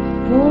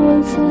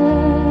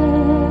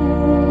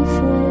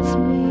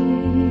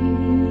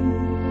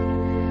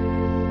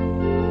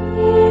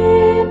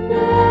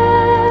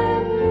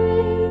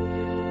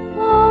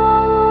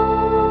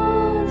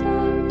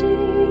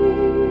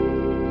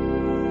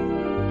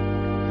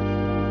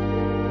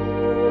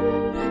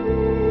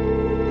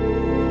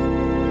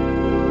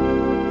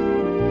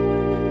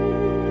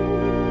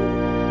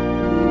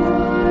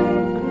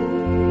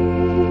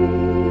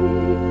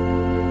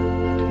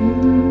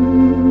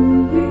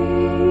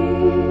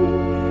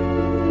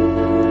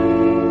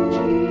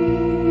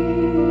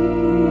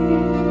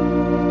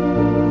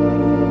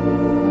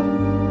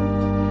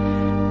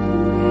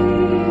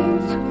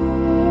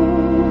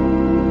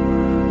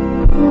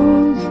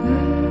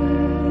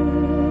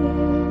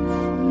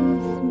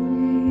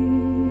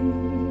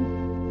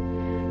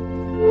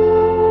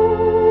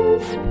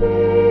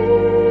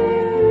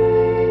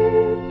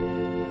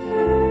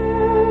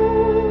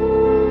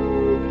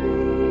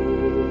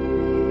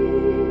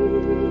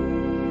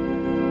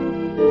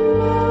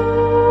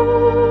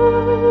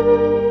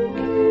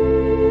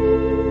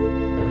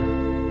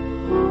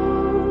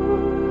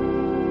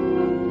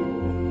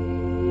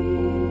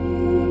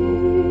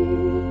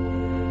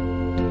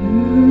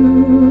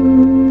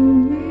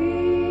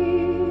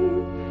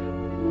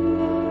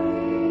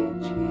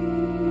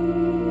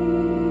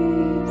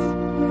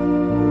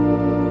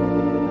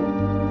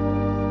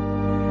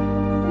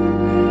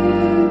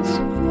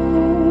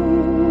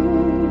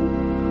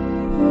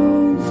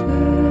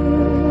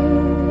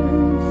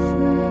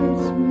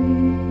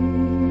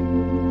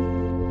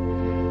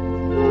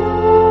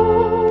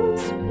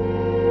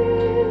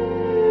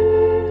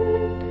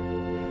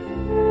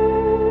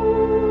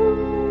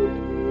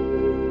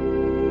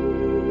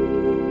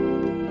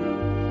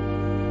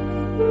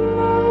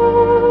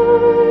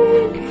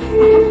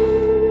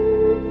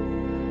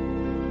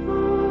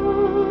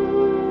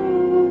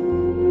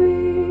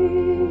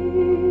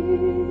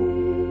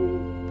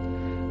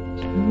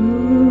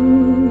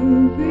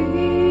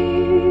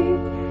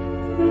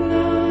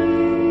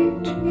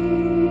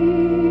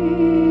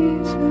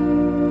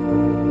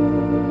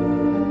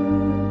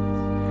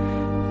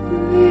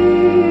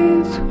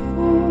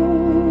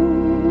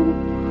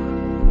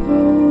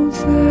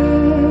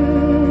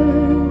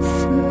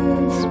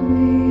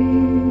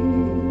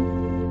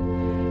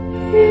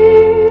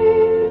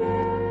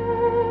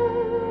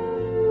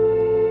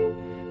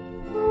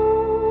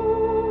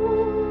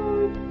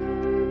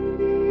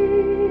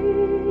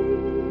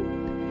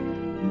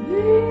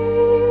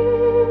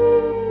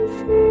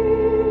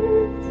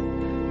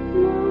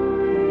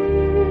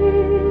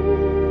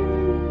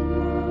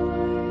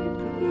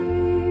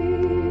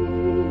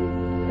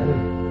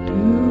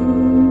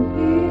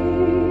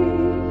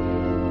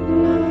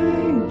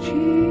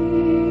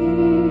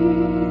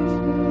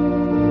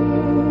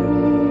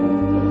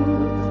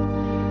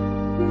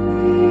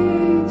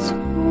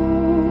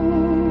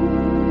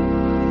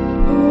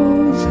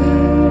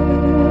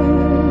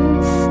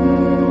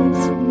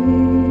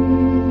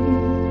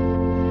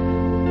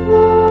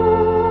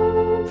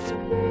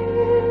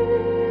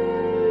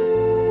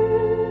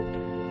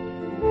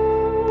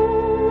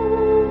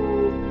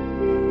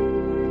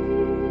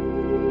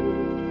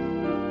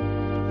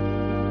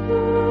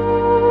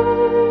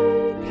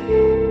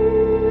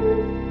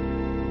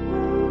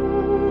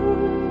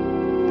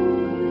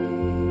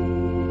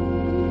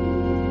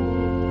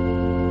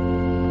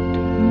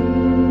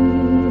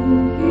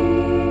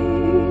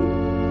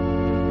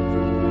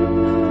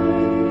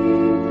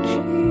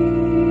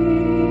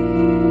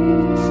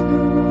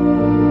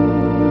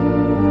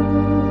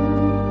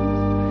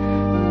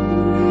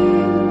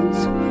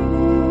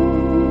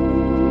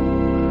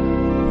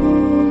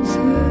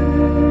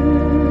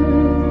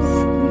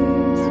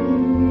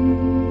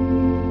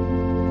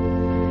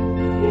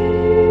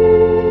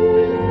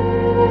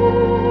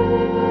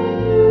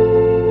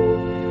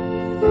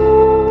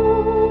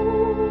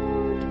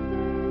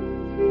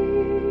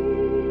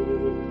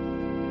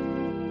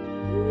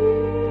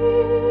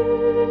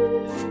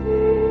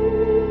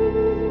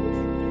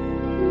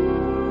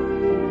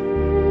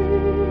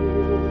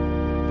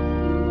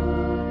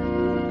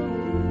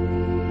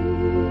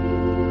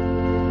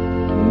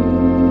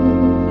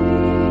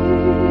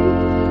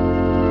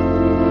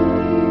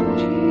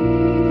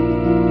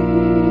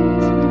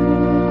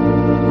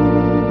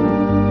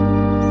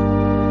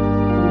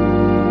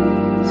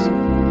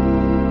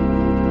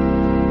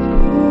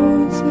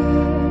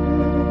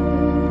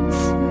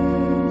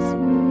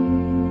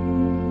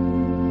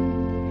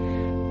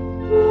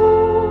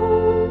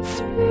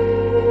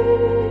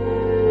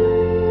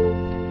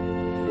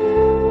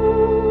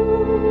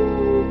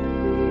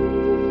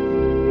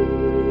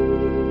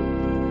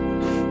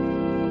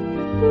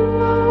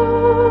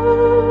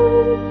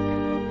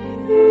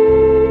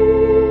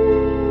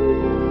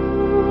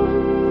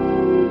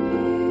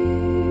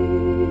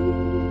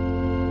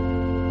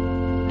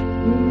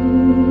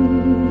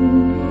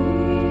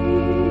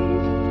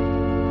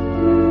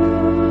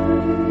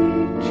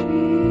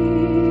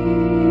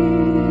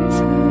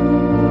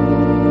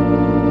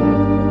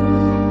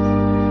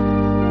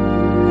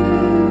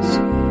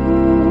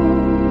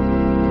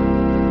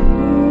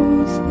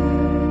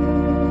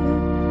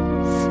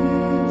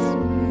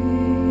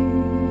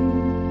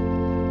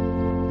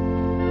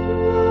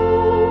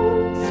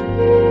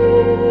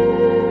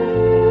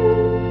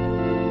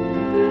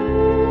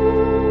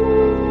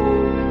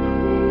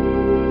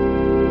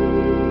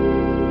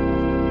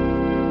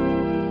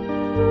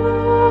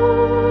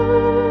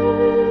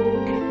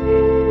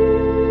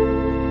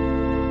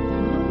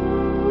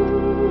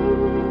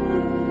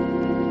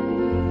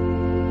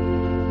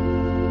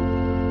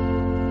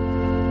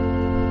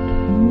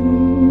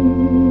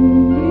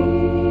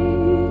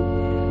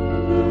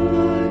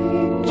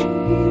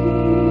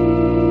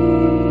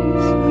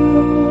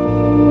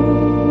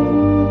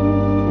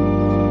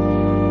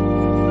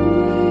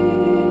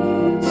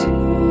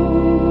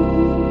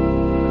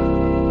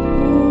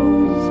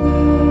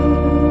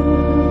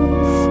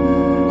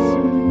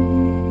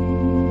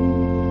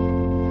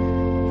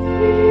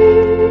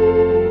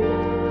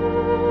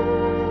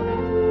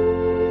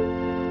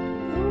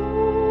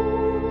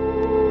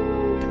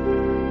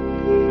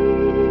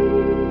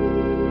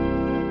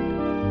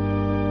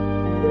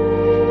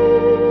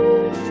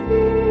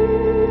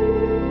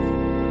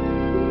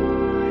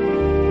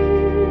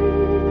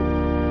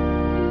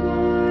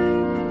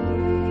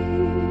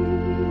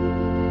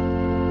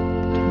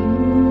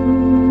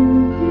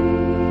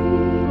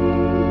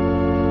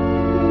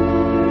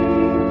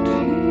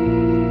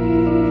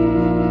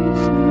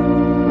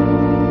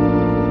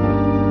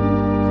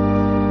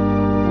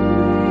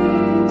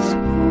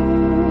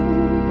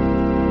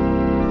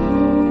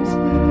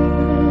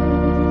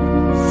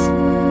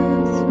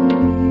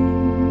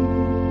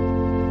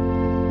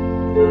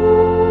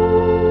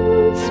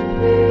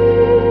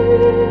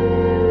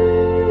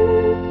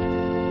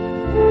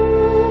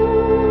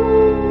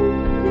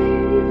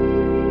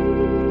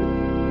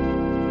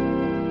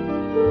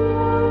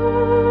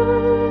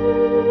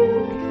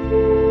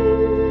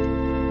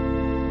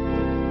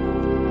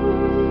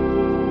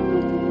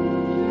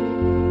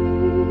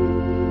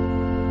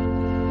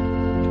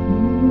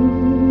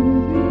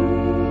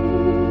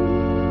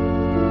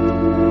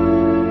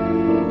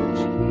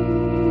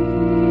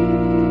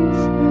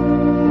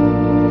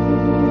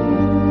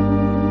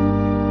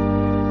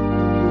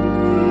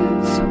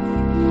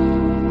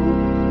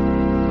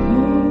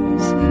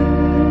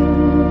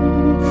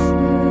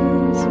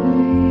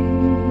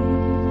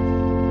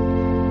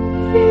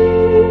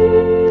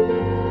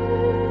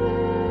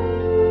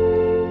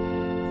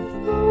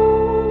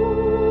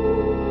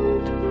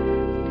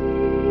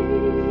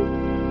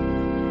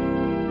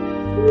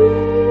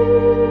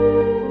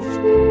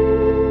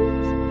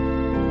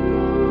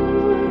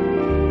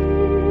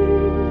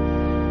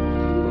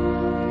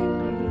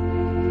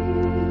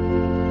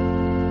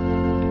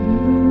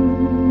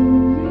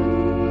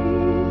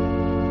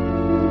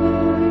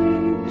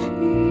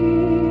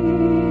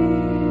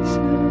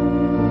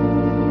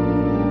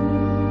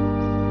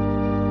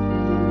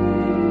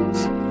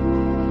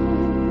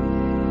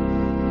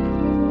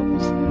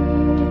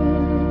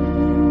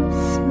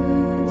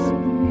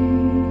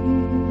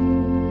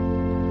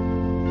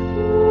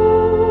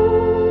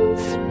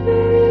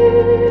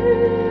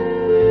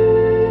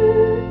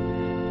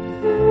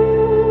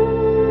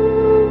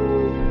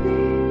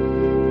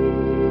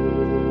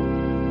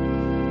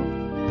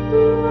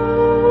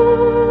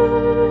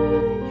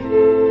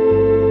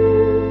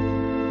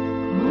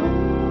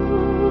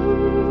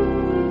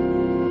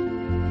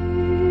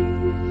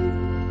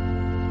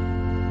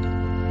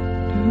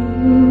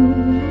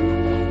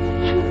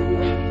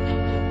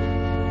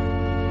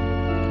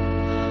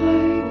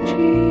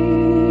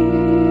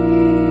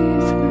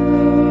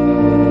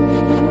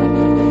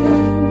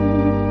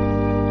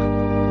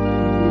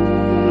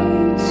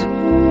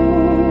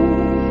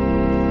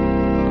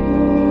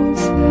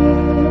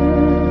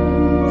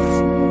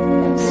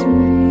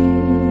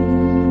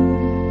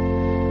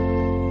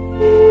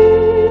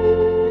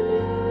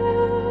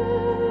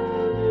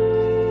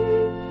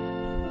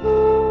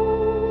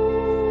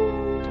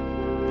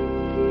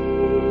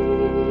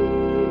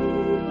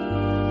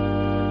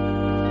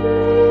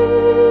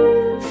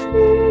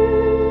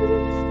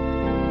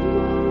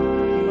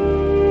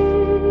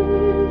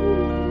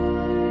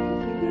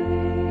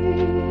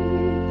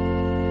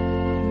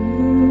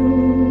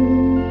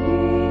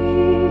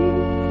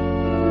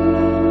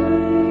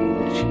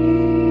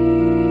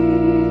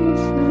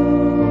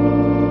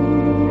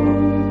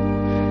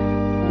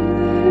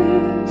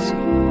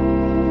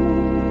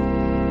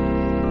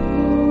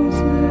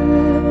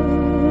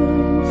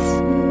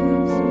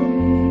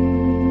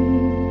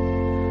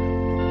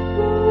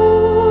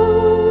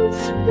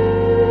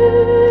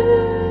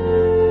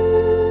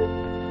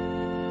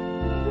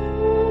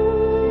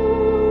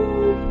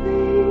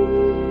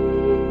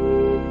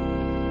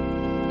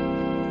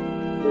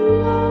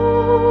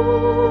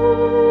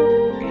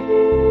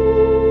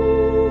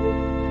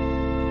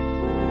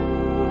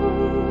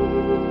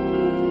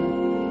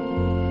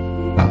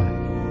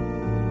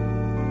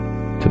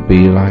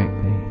be like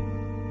thee.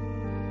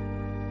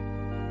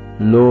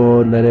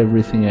 Lord, let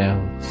everything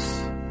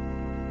else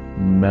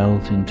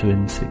melt into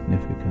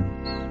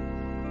insignificance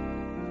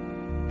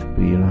to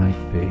be like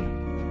thee.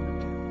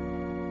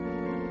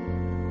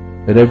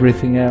 Let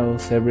everything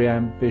else, every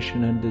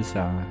ambition and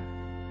desire,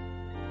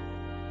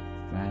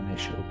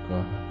 vanish, O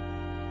God,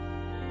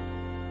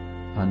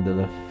 under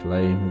the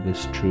flame of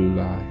this true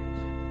light,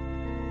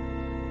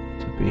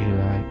 to be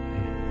like thee.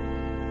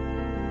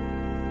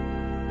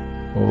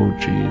 Oh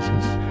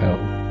Jesus, help.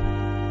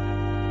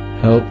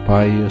 Help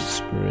by your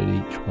Spirit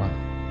each one.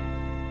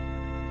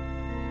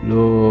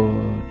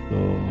 Lord,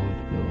 Lord,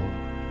 Lord,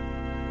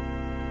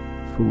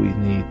 for we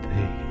need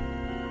thee.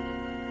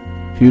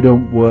 If you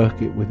don't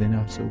work it within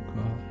us, O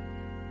God,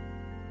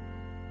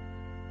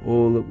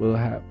 all that will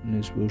happen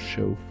is we'll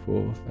show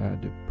forth our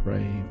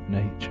depraved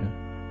nature.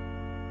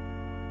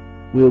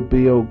 We'll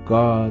be, O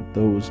God,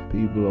 those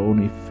people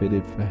only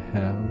fitted for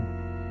hell,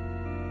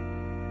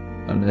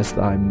 unless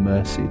thy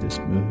mercy does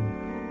move.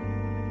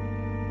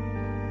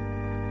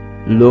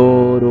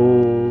 Lord,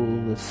 all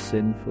the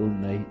sinful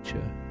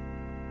nature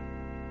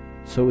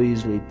so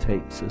easily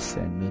takes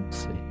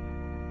ascendancy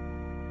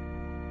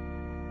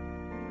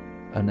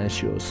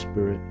unless your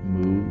Spirit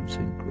moves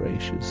in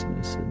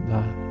graciousness and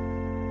love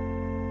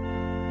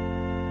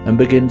and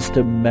begins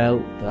to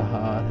melt the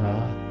hard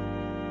heart,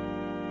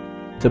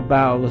 to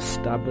bow the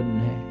stubborn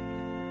neck.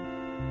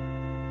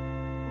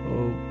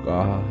 Oh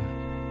God,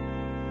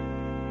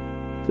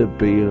 to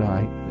be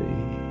like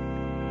thee,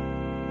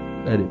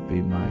 let it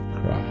be my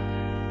cry.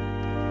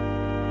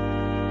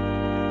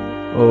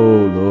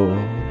 Oh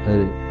Lord, let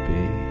it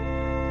be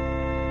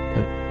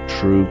a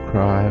true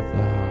cry of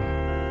the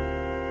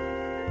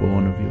heart,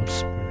 born of your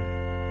Spirit.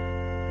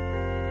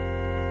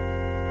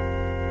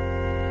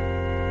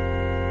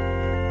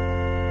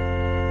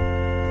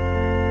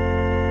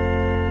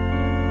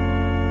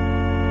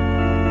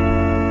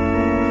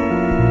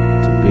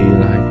 To be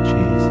like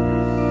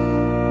Jesus.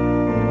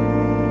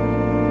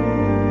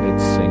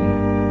 Let's sing.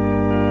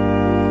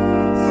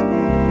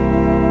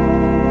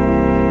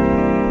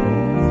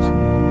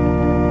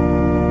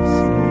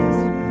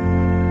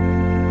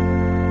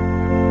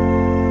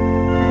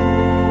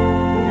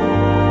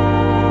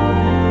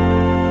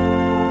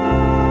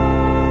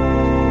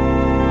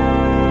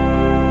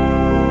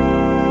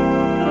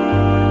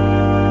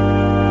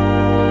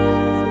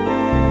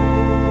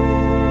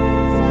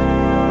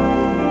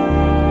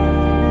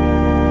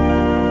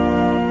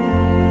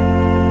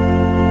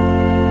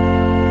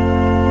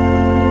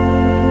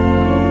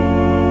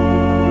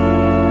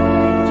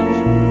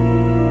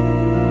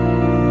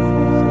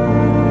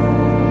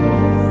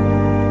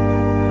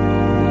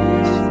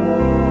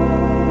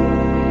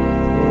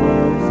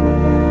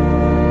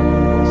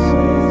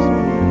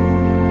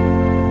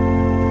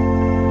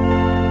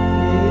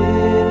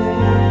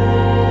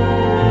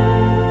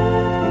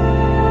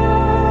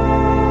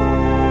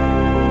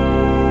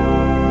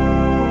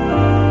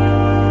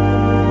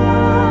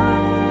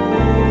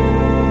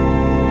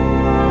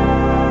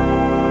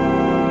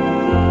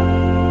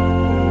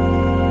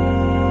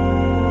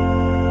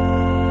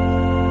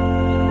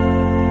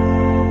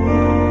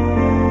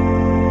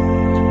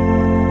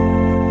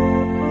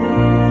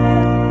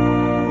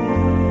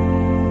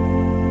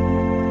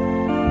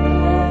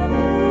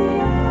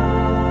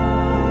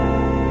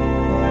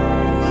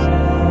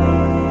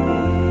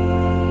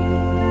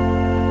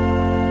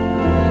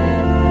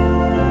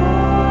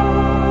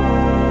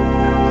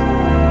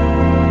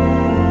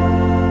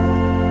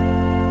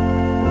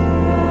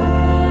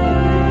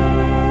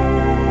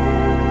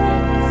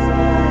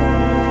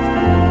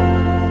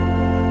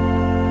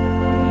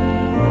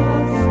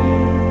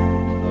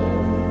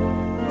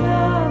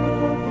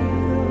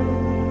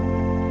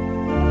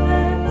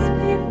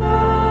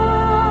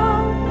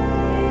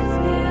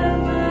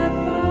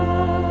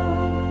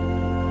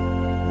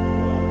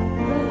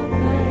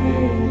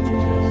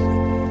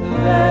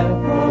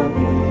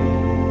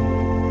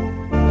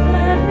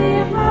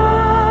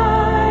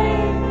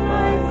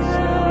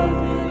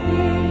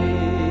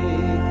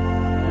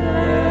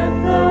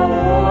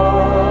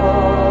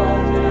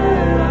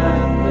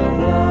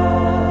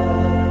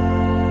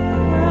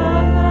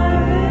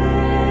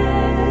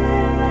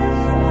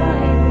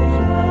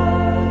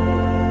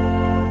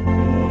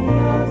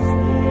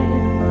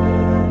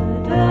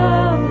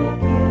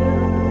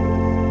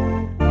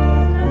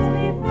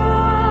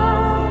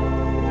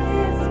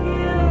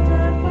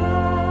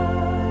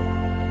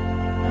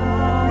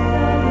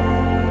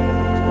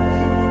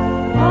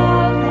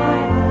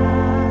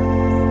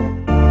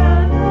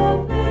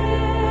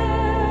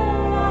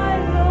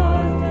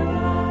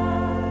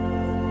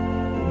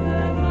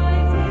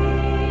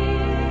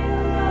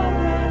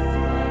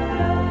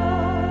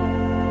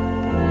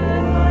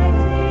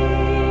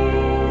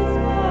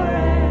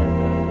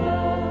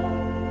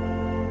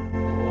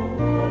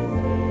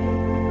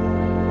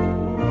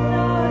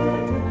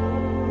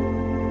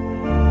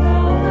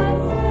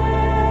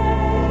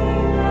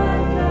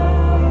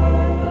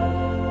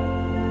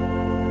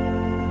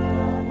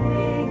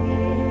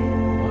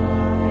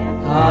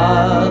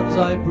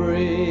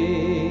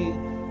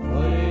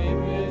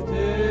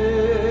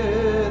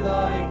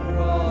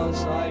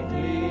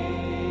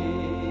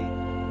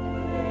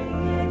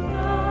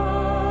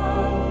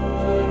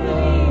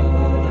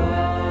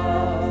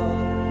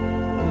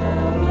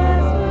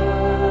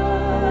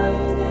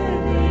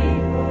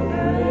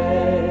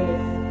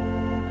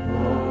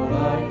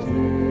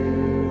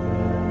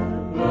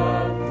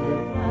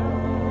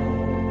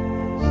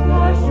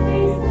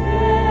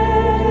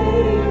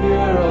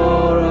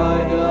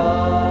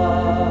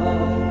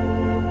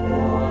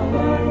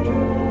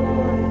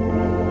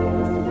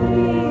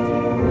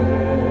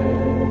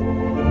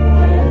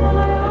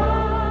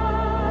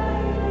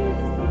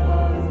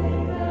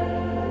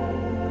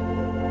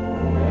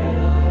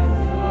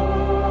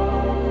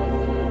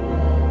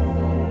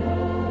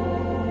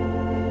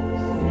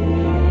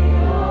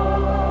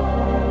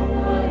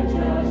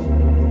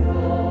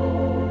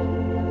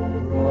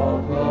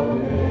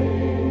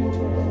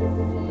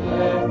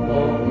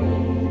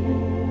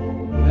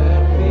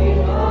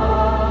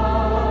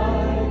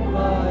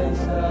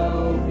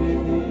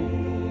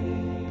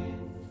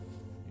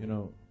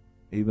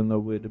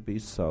 be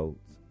salt.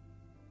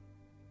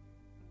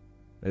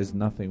 There's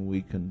nothing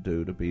we can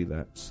do to be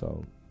that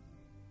salt,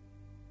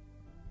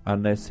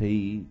 unless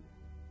He,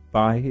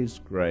 by His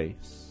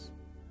grace,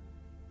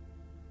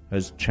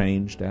 has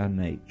changed our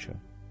nature.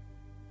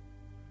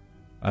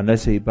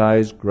 Unless He, by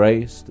His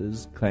grace,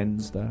 has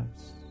cleansed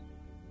us,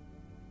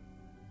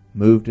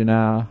 moved in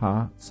our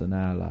hearts and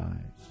our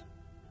lives.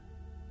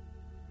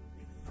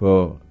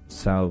 For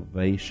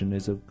salvation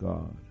is of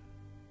God.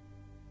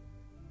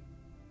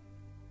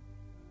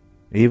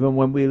 Even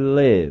when we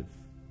live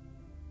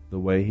the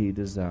way He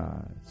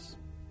desires,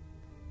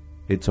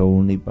 it's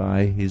only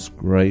by His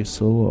grace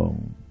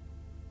alone.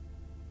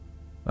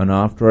 And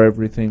after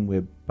everything,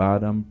 we're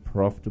but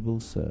unprofitable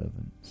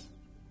servants.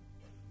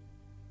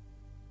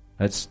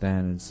 Let's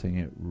stand and sing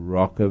it.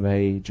 Rock of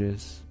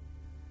ages,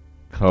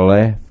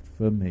 cleft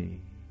for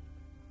me,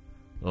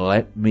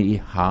 let me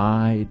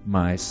hide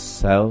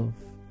myself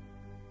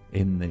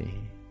in Thee.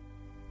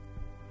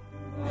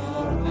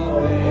 Rock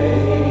of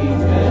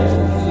ages,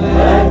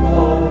 cleft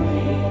for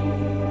me,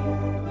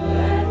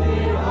 let me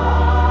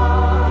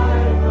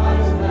hide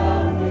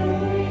myself in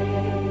Thee.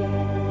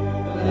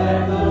 Let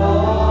the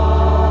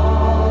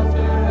water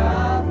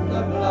and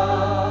the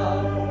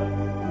blood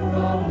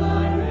from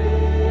Thy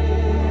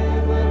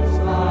riven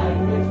side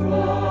which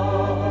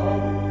flow,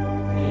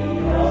 He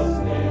of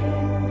sin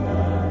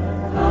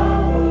and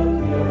humble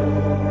pure,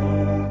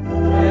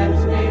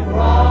 cleanse me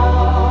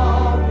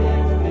from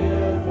its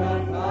filth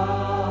and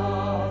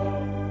foul,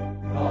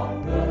 from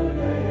the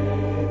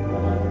labours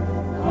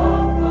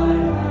of my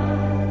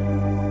hands,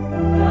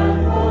 and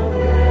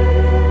fulfill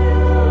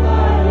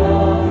Thy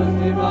law's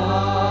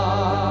demands.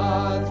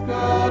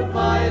 Good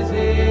my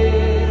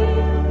zeal,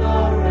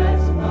 nor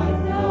rest my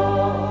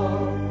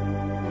know,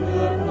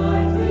 good my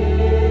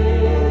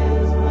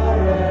tears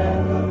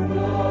forever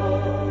flow.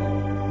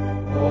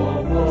 Oh,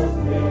 for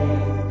sin,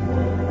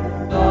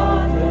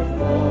 daunted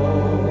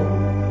foe,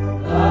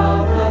 Thou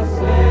dost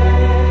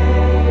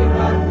save,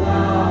 and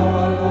Thou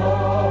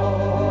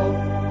alone.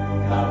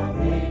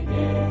 Nothing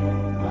in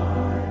my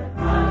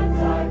hands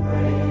I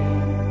bring,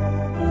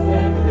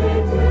 simply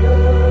to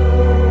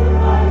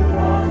Thy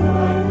cross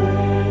I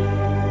cling.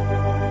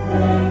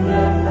 Bring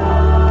them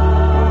down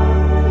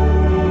to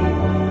Thee,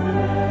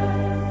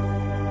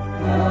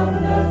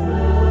 helpless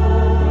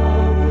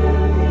look to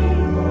Thee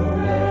for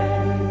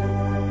grace.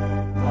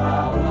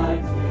 Thou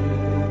light to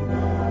the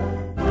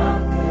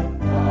captive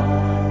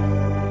blind,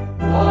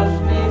 wash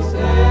me,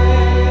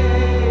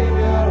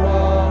 Saviour,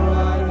 all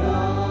I've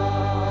done.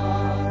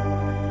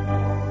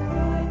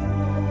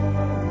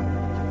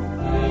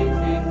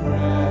 Fleeting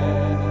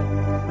bread,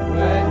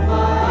 when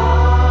my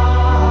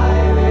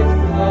eyelids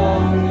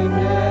close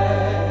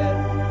again,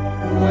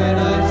 when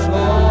I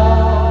saw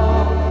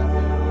the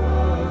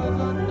world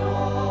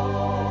unknown,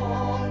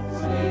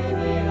 see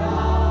the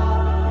hour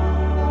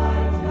Thy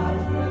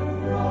judgment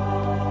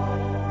throne.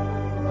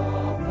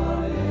 Rock of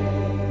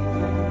ages,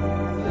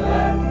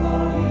 cleft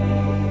for me,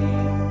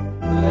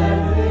 let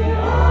me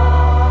hide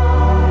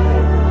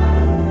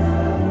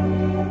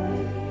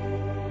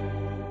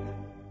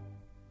myself.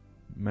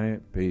 May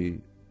it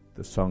be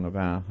the song of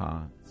our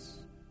hearts.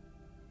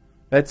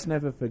 Let's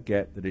never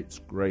forget that it's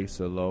grace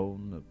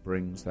alone that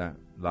brings that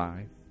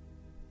life,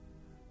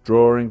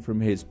 drawing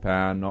from His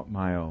power, not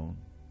my own.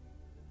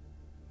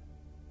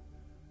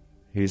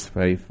 He's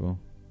faithful.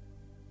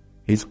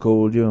 He's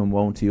called you, and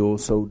won't He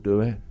also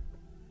do it?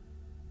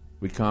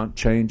 We can't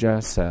change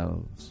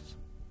ourselves.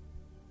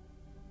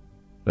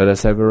 Let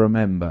us ever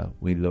remember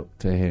we look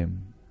to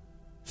Him,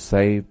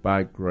 saved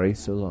by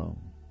grace alone.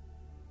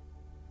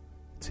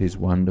 It's His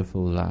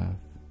wonderful love.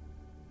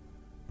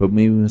 But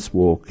we must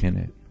walk in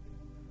it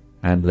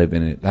and live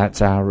in it.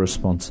 That's our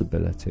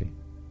responsibility.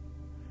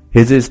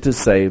 His is to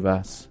save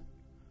us.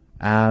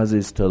 Ours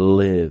is to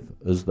live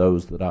as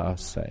those that are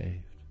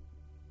saved.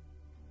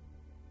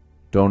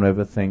 Don't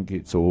ever think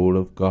it's all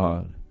of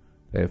God,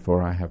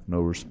 therefore I have no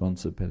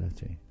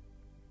responsibility.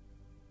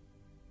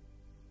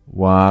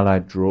 While I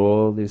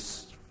draw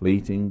this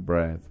fleeting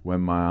breath,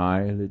 when my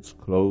eyelids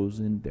close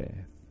in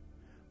death,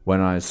 when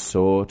I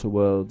soar to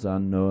worlds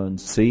unknown,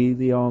 see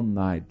Thee on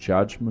Thy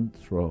judgment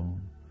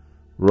throne,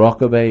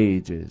 Rock of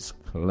ages,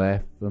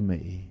 cleft for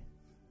me,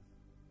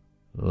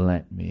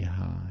 let me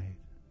hide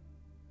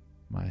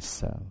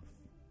myself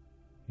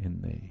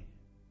in Thee.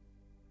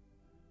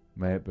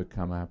 May it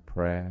become our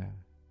prayer,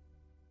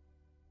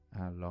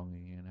 our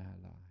longing in our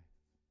life.